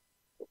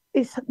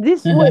 It's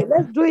this way.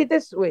 Let's do it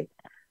this way.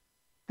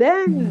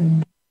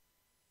 Then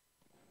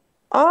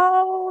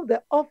all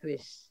the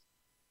office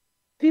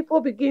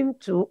people begin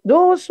to,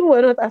 those who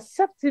were not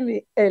accepting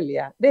me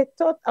earlier, they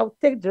thought I would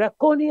take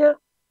draconian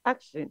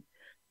action.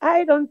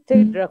 I don't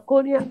take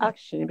draconian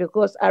action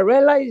because I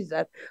realize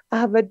that I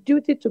have a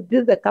duty to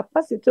build the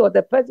capacity of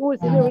the person who is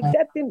even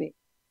rejecting me.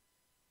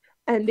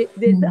 And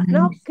they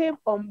now came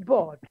on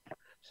board.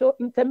 So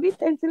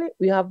intermittently,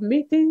 we have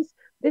meetings.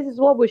 This is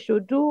what we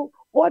should do.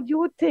 What do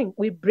you think?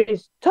 We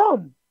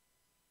brainstorm.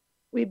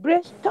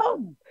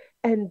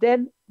 And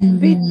then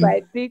bit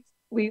by bit,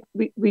 we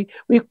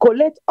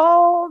collect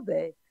all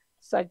the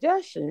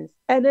suggestions.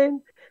 And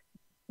then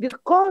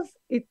because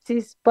it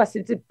is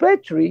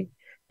participatory,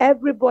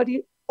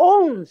 everybody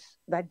owns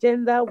the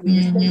agenda we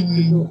intend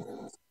to do.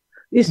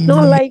 It's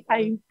not like I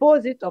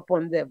impose it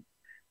upon them.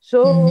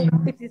 So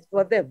it is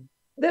for them.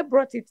 They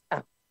brought it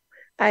up.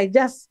 I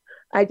just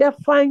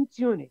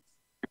fine-tuned it.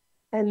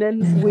 And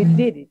then we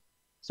did it.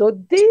 So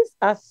these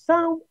are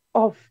some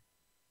of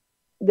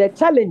the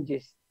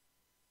challenges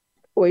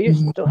we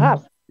used to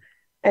have.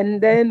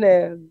 And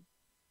then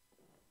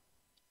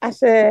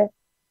as a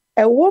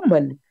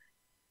woman,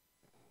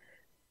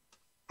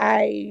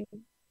 I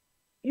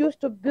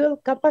used to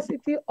build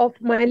capacity of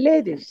my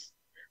ladies.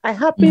 I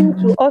happen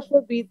to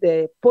also be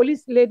the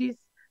Police Ladies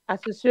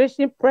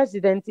Association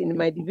president in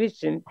my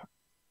division.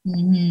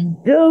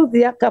 Build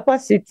their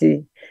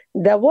capacity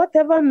that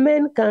whatever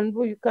men can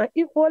do, you can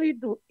equally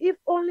do, if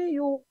only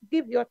you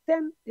give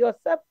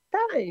yourself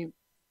time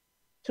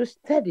to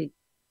study.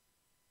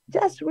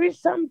 Just read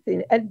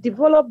something and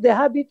develop the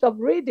habit of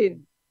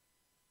reading.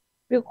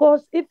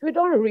 Because if you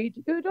don't read,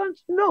 you don't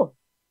know.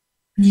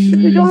 If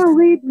you don't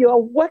read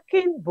your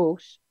working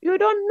books, you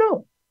don't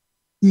know.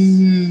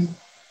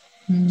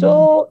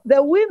 So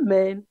the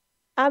women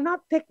are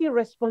not taking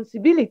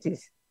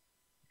responsibilities.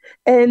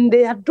 And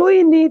they are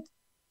doing it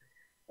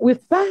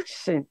with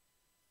passion.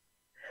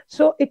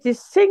 So it is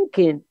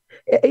sinking,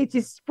 it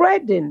is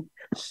spreading.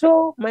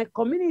 So my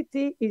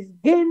community is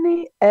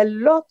gaining a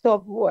lot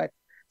of what?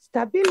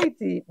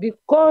 Stability,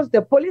 because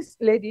the police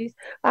ladies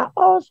are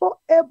also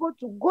able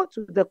to go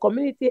to the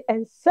community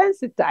and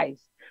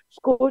sensitize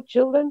school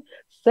children,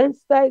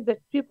 sensitize the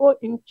people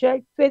in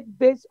church,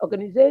 faith-based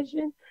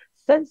organizations,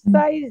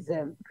 sensitize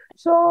them.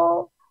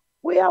 So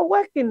we are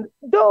working,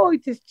 though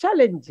it is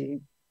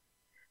challenging.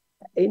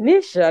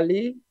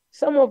 Initially,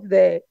 some of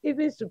the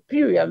even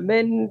superior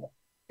men,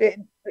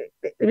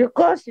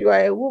 because you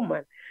are a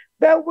woman,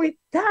 But with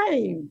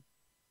time,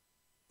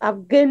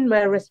 I've gained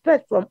my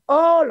respect from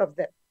all of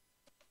them.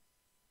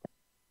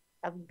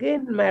 I've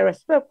gained my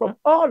respect from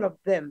all of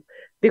them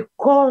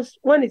because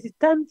when it is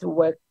time to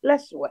work,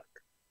 let's work.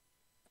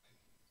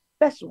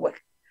 Let's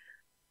work.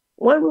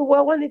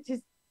 When it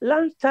is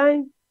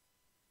lunchtime,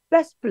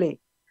 let's play.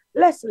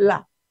 Let's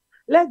laugh.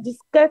 Let's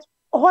discuss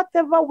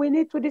whatever we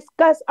need to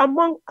discuss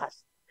among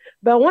us.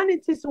 But when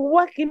it is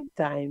working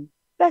time,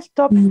 let's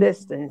stop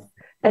these things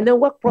and then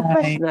work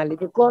professionally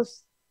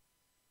because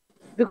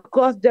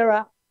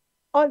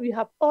we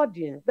have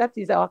audience, that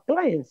is our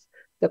clients,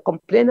 the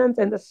complainant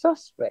and the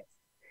suspect.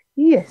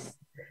 Yes,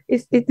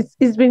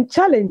 it's been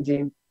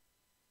challenging.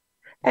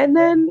 And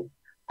then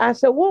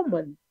as a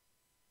woman,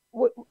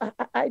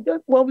 I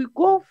don't, when we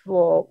go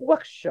for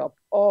workshop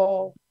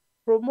or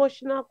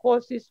promotional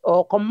courses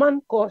or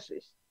command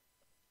courses,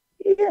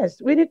 yes,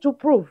 we need to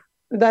prove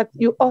that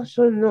you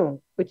also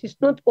know, which is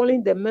not only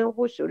the men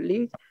who should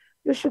lead,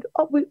 you should,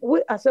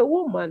 we as a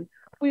woman,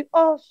 we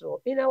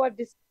also, in our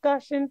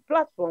discussion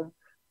platform,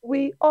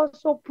 we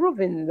also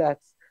proven that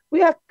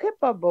we are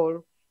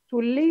capable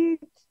to lead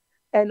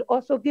and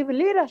also give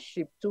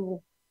leadership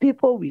to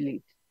people we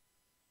lead.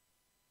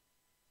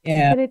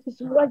 Yeah. And it is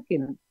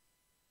working.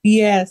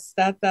 Yes,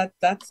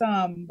 that's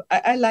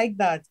I like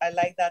that. I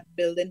like that,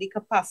 building the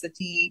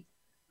capacity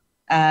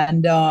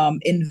and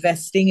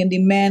investing in the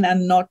men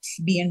and not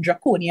being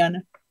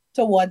draconian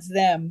towards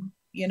them,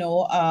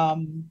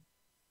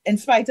 in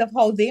spite of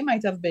how they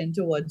might have been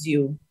towards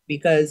you.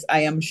 Because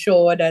I am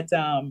sure that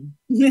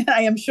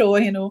I am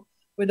sure,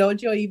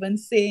 without you even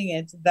saying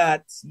it,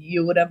 that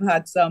you would have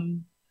had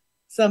some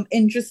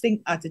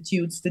interesting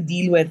attitudes to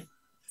deal with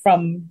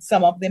from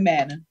some of the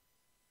men,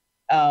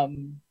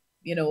 having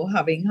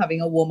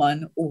a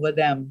woman over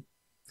them.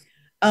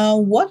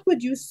 What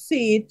would you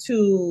say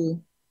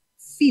to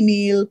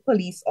female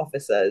police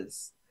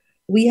officers?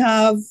 We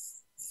have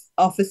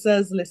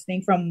officers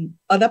listening from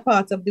other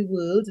parts of the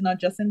world, not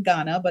just in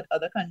Ghana, but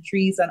other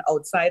countries and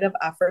outside of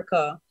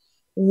Africa.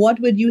 What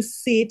would you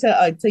say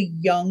to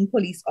young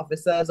police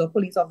officers or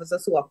police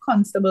officers who are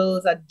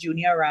constables at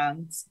junior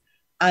ranks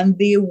and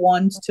they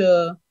want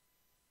to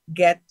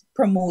get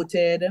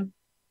promoted,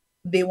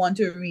 they want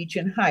to reach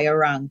in higher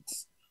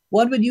ranks?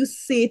 What would you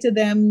say to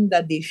them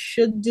that they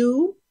should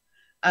do?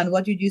 And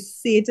what would you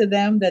say to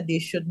them that they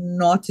should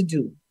not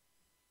do?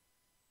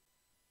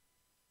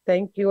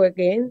 Thank you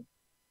again.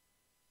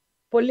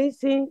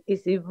 Policing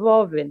is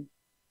evolving.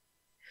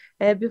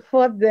 And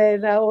before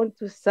then, I want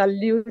to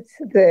salute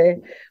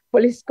the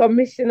Police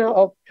Commissioner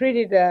of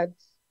Trinidad,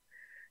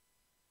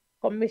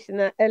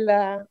 Commissioner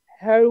Ella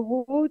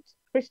Herwood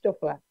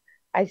Christopher.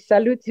 I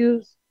salute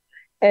you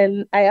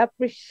and I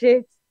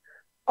appreciate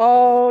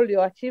all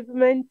your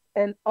achievements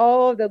and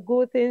all the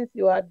good things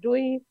you are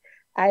doing.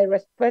 I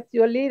respect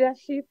your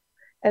leadership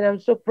and I'm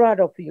so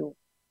proud of you.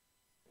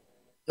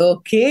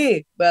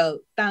 Okay, well,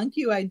 thank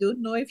you. I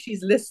don't know if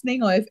she's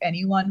listening or if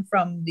anyone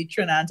from the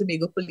Trinidad and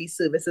Tobago Police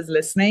Service is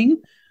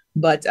listening,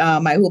 but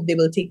I hope they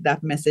will take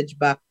that message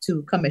back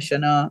to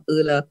Commissioner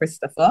Ella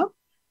Christopher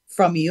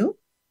from you.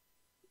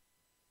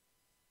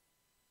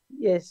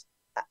 Yes,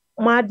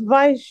 my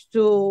advice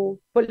to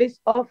police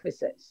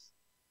officers,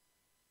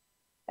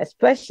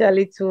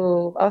 especially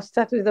I'll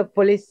start with the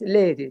police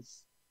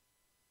ladies.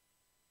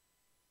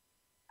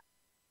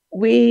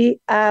 We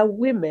are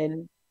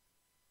women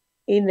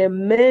in a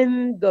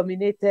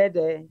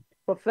men-dominated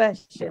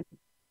profession.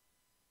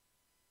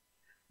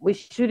 We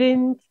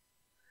shouldn't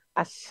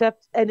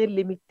accept any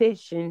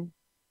limitation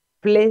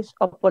placed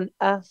upon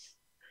us,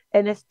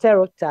 any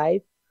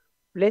stereotype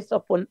placed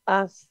upon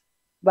us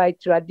by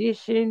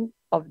tradition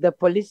of the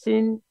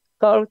policing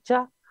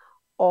culture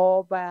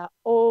or by our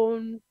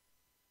own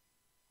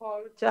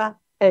culture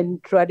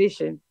and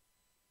tradition.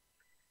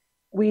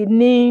 We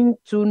need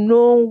to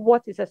know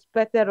what is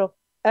expected of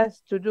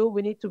us to do.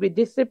 We need to be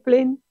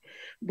disciplined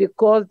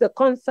because the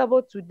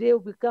constable today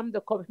will become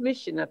the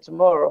commissioner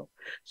tomorrow.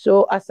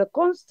 So as a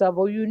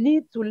constable, you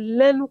need to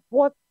learn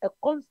what a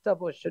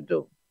constable should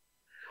do.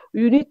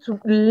 You need to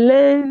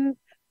learn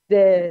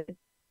the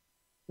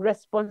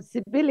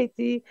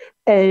responsibility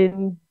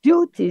and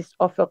duties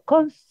of a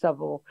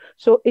constable.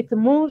 So it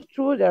moves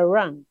through the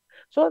rank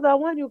so that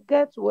when you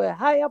get to a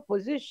higher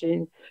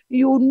position,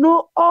 you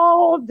know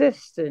all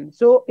these things.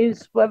 So in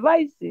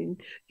supervising,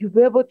 you'll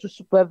be able to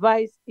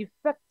supervise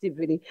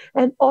effectively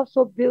and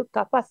also build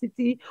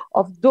capacity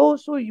of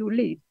those who you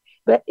lead.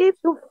 But if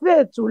you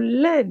fail to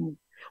learn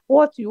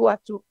what you are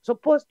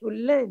supposed to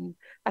learn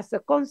as a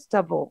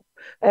constable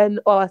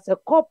or as a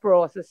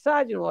corporal, as a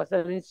sergeant, or as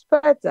an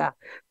inspector,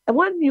 and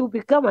when you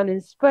become an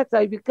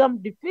inspector, you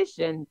become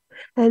deficient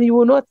and you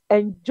will not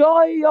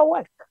enjoy your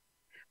work.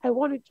 I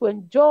want you to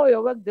enjoy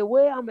your work the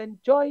way I'm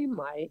enjoying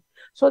mine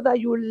so that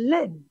you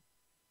learn.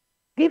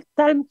 Give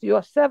time to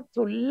yourself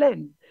to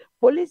learn.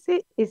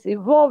 Policy is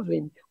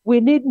evolving. We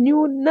need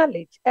new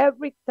knowledge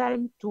every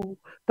time to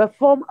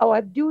perform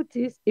our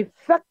duties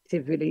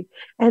effectively.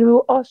 And we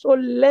also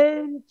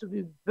learn to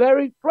be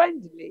very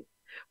friendly.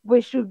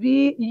 We should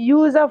be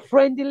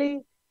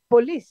user-friendly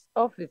police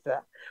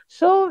officer,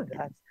 so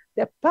that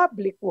the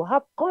public will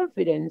have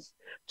confidence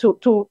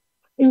to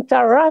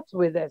interact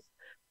with us.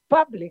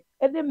 Public,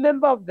 any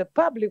member of the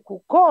public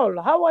will call,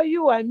 how are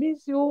you? I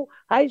miss you.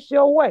 How's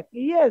your work?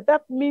 Yes,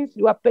 that means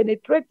you are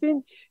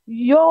penetrating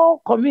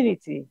your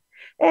community.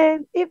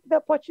 And if the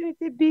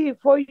opportunity be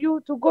for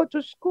you to go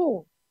to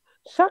school,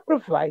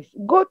 sacrifice,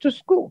 go to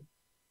school.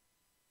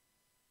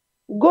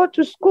 Go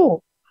to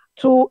school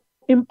to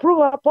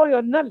improve upon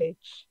your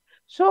knowledge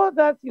so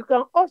that you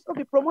can also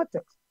be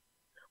promoted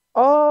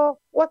or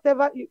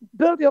whatever, you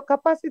build your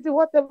capacity,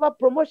 whatever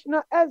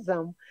promotional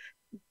exam.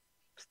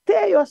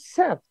 Stay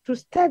yourself to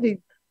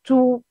study,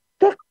 to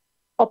take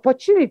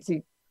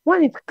opportunity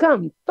when it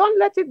comes. Don't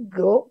let it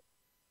go.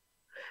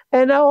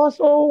 And I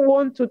also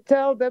want to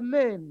tell the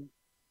men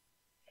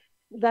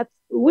that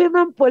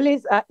women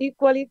police are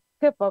equally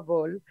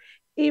capable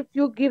if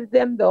you give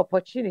them the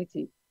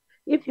opportunity.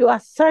 If you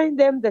assign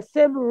them the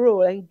same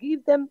role and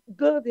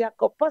build their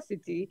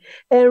capacity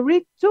and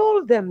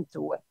retool them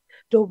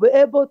to be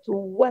able to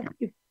work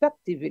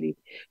effectively,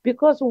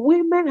 because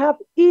women have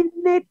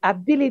innate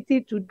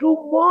ability to do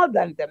more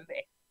than the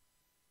men,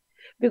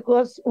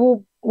 because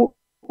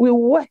we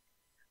work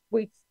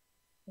with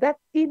that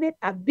innate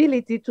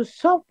ability to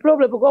solve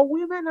problems, because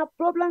women are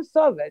problem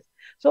solvers.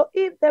 So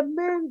if the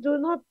men do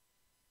not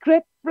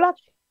create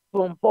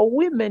platform for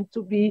women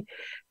to be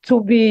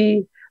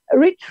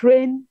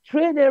retrained,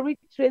 train and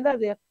retrain, that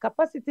their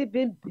capacity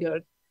being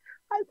built,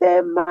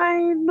 they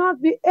might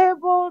not be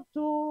able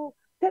to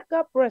take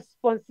up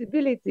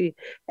responsibility.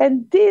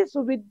 And this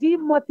will be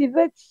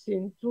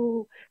demotivation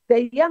to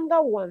the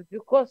younger ones,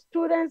 because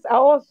students are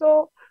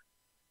also,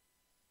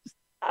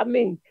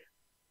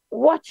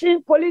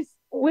 watching police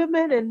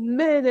women and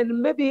men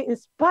and maybe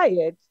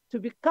inspired to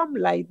become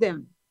like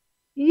them.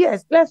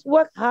 Yes, let's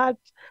work hard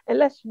and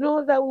let's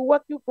know that we're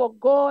working for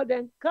God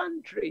and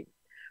country.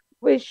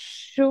 We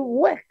should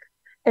work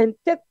and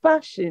take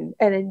passion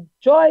and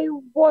enjoy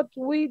what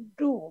we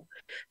do.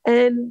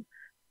 And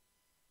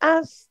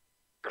as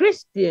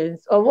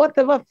Christians or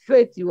whatever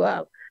faith you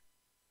have,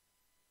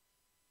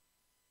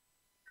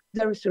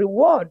 there is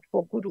reward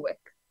for good work.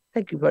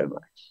 Thank you very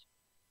much.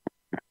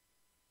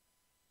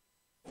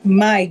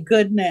 My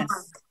goodness.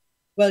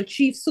 Well,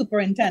 Chief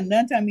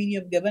Superintendent,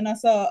 you've given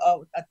us a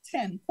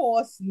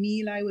 10-course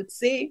meal, I would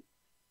say,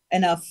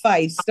 and a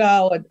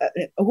 5-star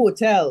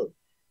hotel.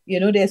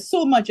 There's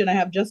so much, and I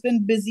have just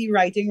been busy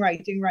writing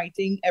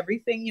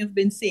everything you've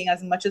been saying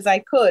as much as I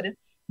could,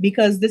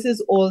 because this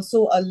is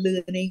also a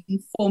learning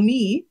for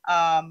me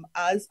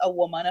as a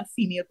woman, a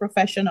female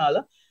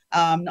professional.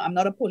 I'm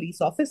not a police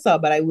officer,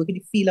 but I work in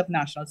the field of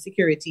national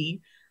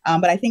security.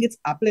 But I think it's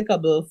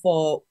applicable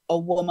for a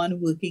woman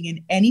working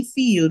in any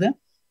field,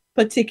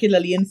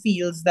 particularly in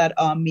fields that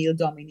are male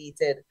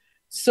dominated.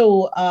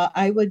 So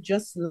I would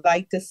just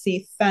like to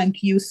say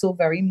thank you so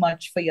very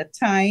much for your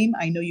time.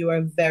 I know you are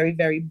a very,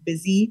 very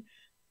busy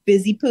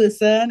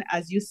person,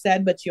 as you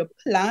said, but you've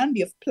planned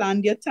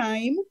your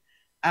time.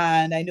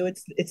 And I know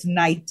it's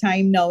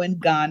nighttime now in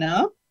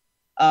Ghana.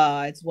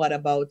 It's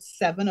about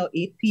 7 or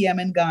 8 p.m.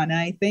 in Ghana,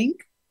 I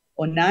think,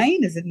 or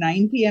 9. Is it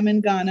 9 p.m.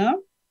 in Ghana?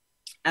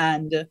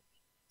 And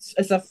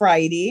it's a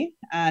Friday,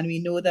 and we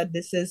know that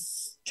this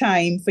is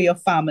time for your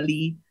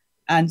family.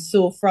 And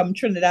so from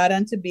Trinidad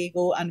and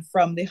Tobago and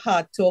from the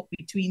Heart Talk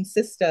Between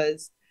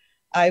Sisters,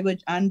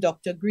 and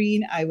Dr.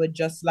 Green, I would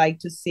just like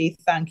to say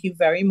thank you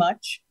very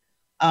much.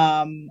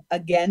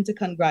 Again, to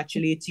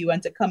congratulate you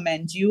and to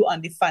commend you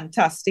on the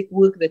fantastic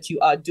work that you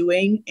are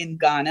doing in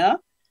Ghana,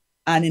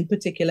 and in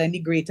particular in the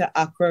Greater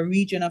Accra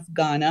region of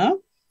Ghana,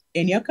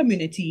 in your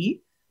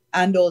community,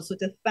 and also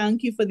to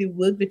thank you for the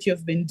work that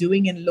you've been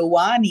doing in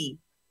Lowani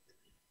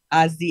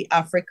as the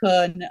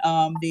African,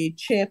 the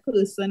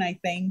chairperson, I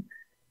think,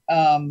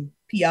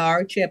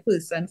 PR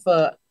chairperson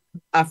for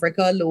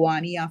Africa,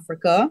 Lowani,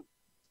 Africa,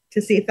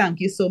 to say thank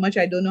you so much.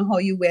 I don't know how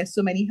you wear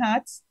so many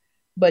hats,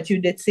 but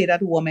you did say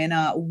that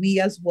we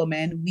as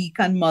women, we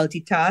can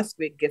multitask.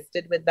 We're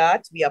gifted with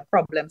that. We are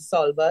problem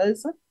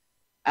solvers,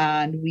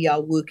 and we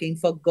are working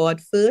for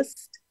God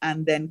first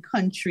and then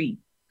country.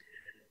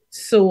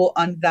 So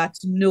on that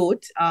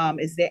note,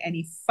 is there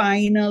any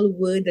final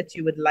word that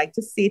you would like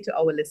to say to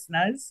our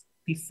listeners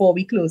before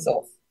we close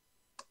off?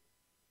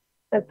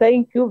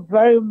 Thank you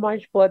very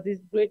much for this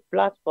great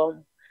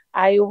platform.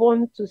 I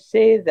want to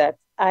say that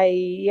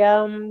I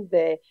am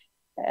the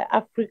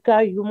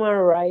Africa Human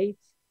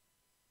Rights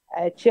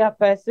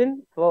chairperson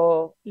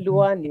for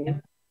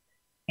Luani.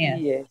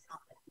 Yes.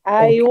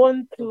 I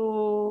want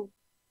to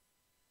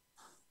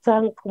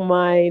thank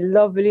my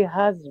lovely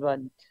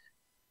husband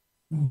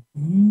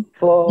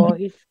for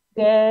his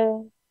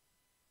care,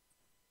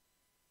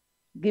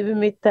 giving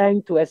me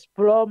time to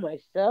explore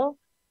myself,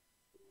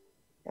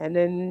 and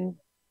then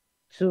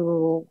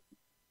to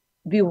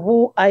be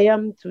who I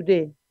am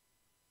today.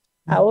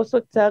 I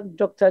also thank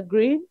Dr.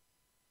 Green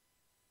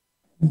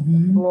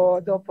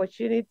for the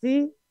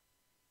opportunity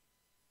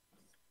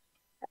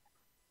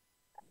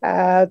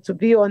to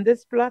be on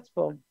this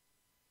platform.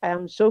 I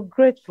am so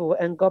grateful,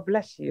 and God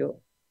bless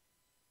you.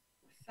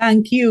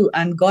 Thank you,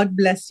 and God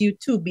bless you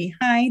too.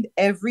 Behind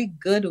every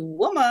good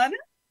woman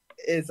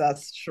is a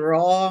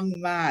strong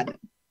man.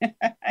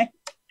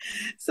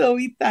 So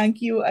we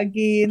thank you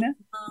again.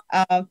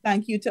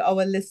 Thank you to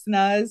our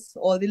listeners,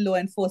 all the law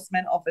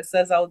enforcement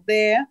officers out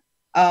there.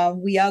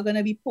 We are going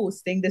to be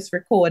posting this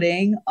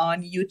recording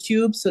on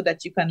YouTube so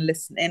that you can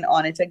listen in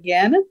on it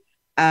again.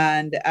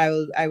 And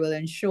I will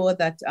ensure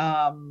that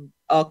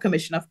our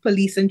Commissioner of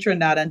Police in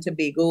Trinidad and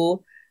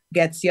Tobago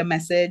gets your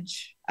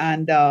message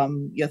and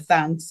your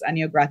thanks and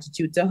your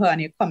gratitude to her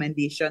and your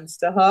commendations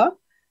to her.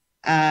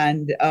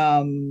 And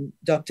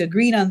Dr.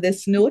 Green, on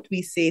this note,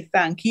 we say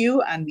thank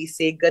you and we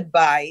say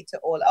goodbye to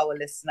all our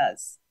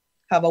listeners.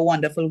 Have a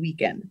wonderful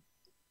weekend.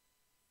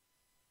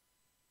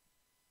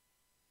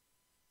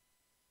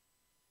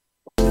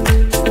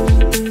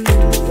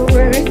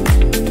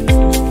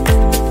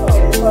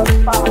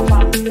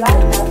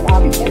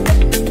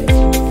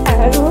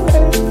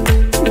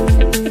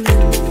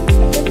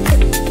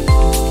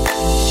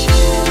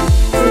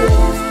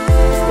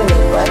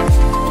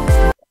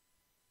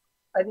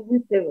 I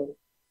didn't say it.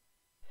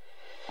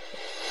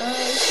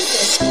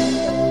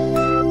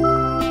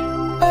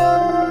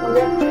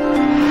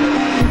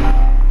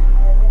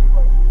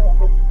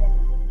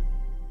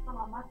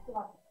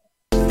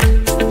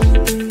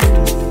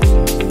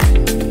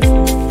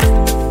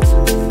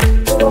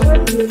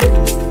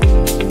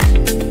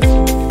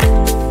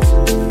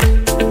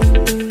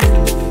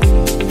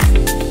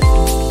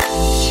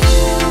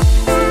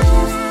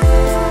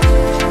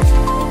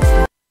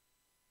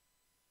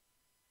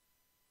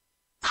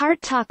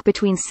 Heart Talk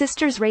Between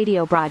Sisters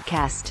radio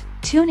broadcast.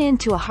 Tune in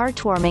to a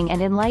heartwarming and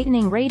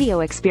enlightening radio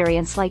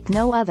experience like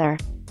no other.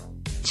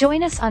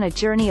 Join us on a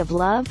journey of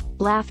love,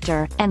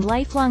 laughter, and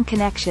lifelong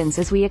connections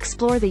as we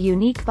explore the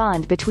unique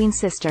bond between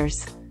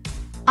sisters.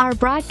 Our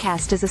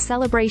broadcast is a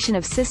celebration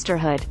of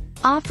sisterhood,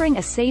 offering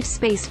a safe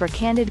space for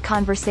candid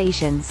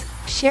conversations,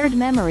 shared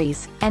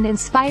memories, and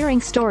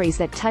inspiring stories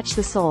that touch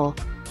the soul.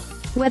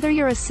 Whether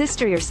you're a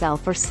sister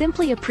yourself or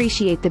simply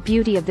appreciate the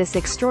beauty of this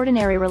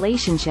extraordinary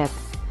relationship,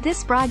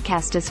 this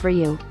broadcast is for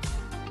you.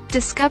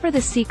 Discover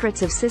the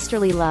secrets of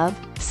sisterly love,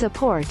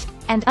 support,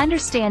 and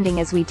understanding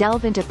as we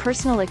delve into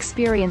personal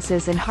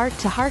experiences and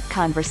heart-to-heart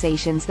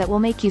conversations that will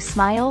make you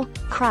smile,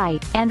 cry,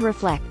 and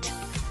reflect.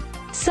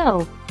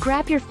 So,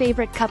 grab your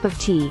favorite cup of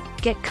tea,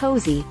 get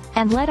cozy,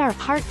 and let our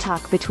Heart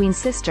Talk Between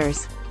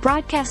Sisters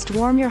broadcast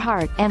warm your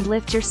heart and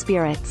lift your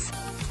spirits.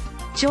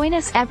 Join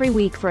us every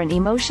week for an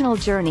emotional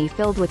journey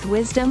filled with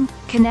wisdom,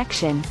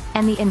 connection,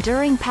 and the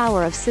enduring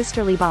power of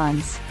sisterly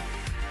bonds.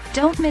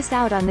 Don't miss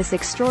out on this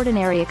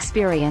extraordinary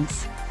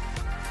experience.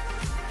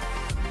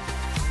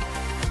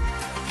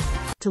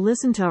 To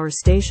listen to our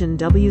station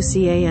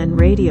WCAN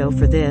Radio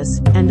for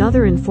this and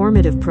other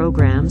informative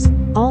programs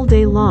all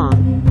day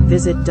long,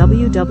 visit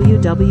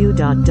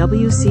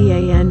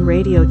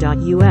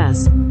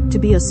www.wcanradio.us. To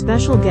be a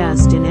special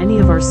guest in any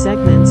of our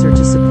segments or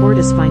to support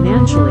us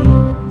financially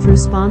through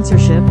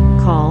sponsorship,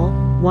 call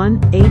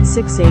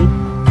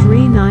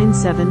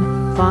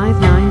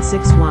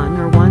 1-868-397-5961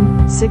 or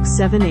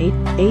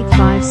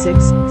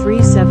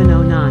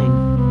 1-678-856-3709.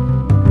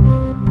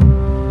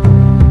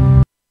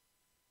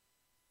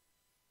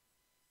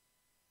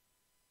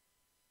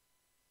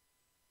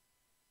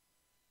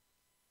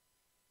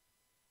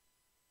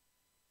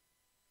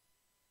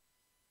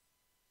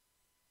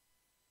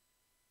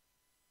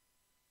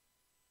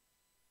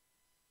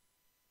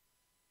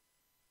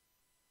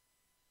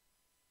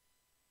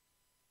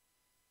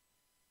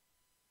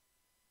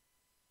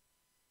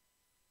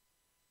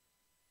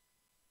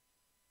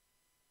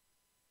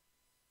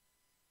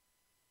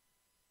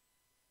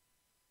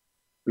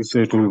 We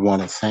certainly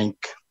want to thank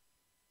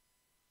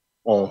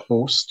our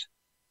host,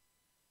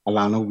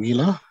 Alana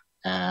Wheeler,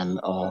 and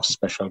our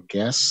special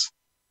guest,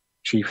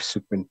 Chief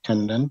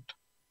Superintendent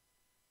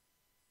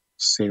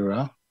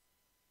Sara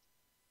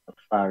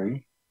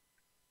Afari,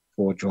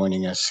 for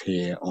joining us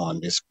here on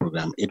this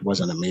program. It was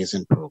an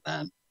amazing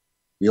program.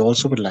 We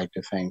also would like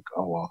to thank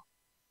our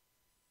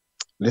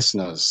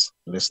listeners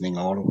listening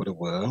all over the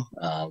world,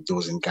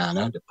 those in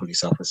Ghana, the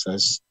police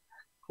officers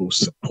who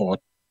support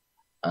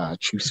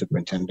Chief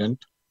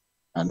Superintendent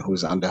and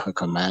who's under her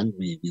command.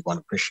 We want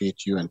to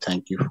appreciate you and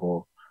thank you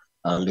for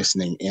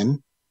listening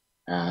in.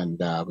 And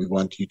we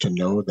want you to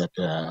know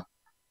that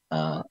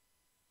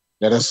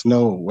let us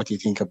know what you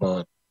think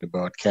about the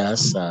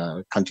broadcast.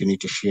 Continue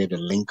to share the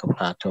link of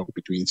Heart Talk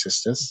Between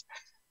Sisters.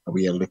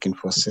 We are looking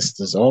for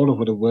sisters all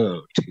over the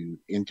world to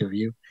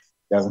interview.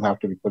 Doesn't have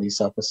to be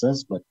police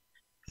officers, but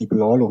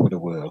people all over the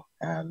world.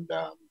 And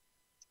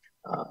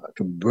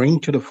to bring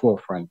to the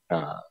forefront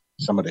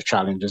some of the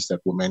challenges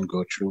that women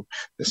go through,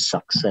 the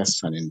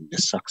success and in the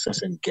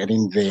success in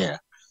getting there,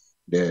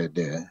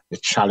 the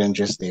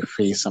challenges they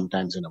face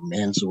sometimes in a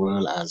man's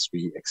world as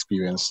we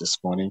experienced this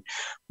morning,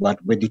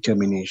 but with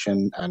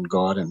determination and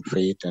God and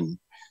faith and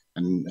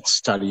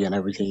study and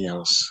everything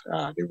else,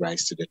 they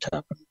rise to the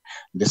top. And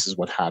this is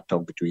what Heart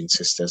Talk Between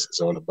Sisters is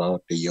all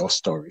about, the Your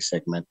Story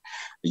segment.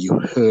 You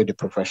heard the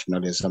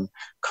professionalism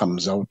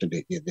comes out, and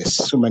there's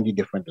so many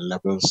different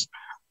levels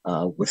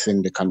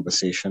within the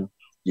conversation.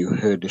 You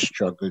heard the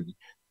struggle,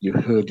 you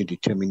heard the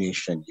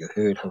determination, you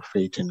heard her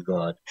faith in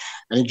God.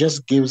 And it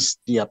just gives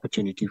the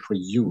opportunity for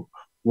you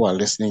who are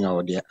listening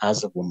out there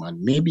as a woman,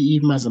 maybe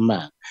even as a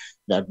man,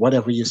 that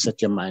whatever you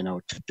set your mind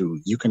out to do,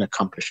 you can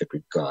accomplish it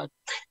with God.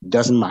 It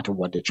doesn't matter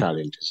what the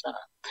challenges are.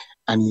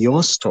 And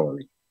your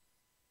story,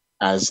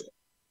 as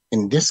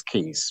in this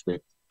case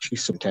with Chief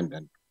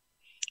Superintendent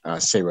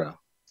Sara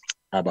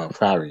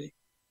Afari,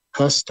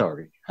 her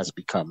story has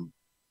become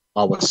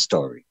our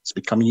story. It's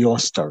become your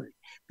story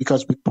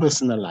because we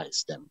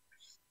personalize them,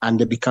 and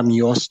they become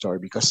your story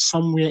because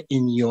somewhere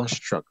in your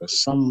struggle,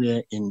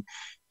 somewhere in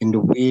the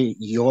way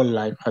your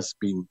life has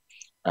been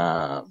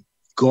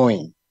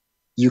going,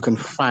 you can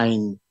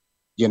find,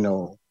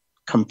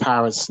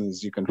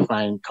 comparisons, you can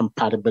find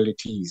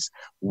compatibilities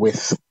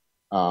with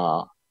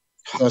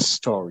her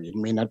story. It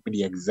may not be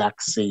the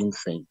exact same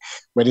thing,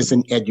 whether it's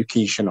in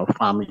education or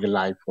family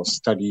life or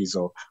studies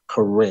or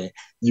career.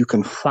 You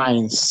can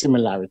find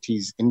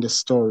similarities in the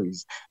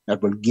stories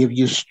that will give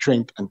you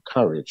strength and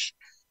courage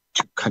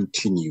to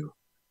continue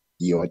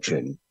your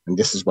journey. And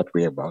this is what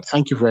we're about.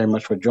 Thank you very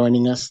much for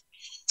joining us.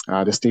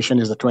 The station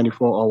is a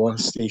 24-hour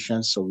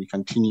station, so we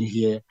continue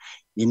here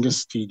in the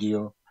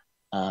studio,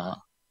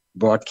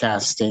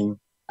 broadcasting.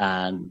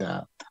 And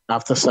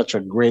after such a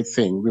great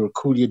thing, we will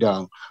cool you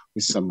down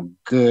with some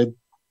good,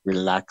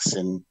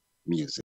 relaxing music.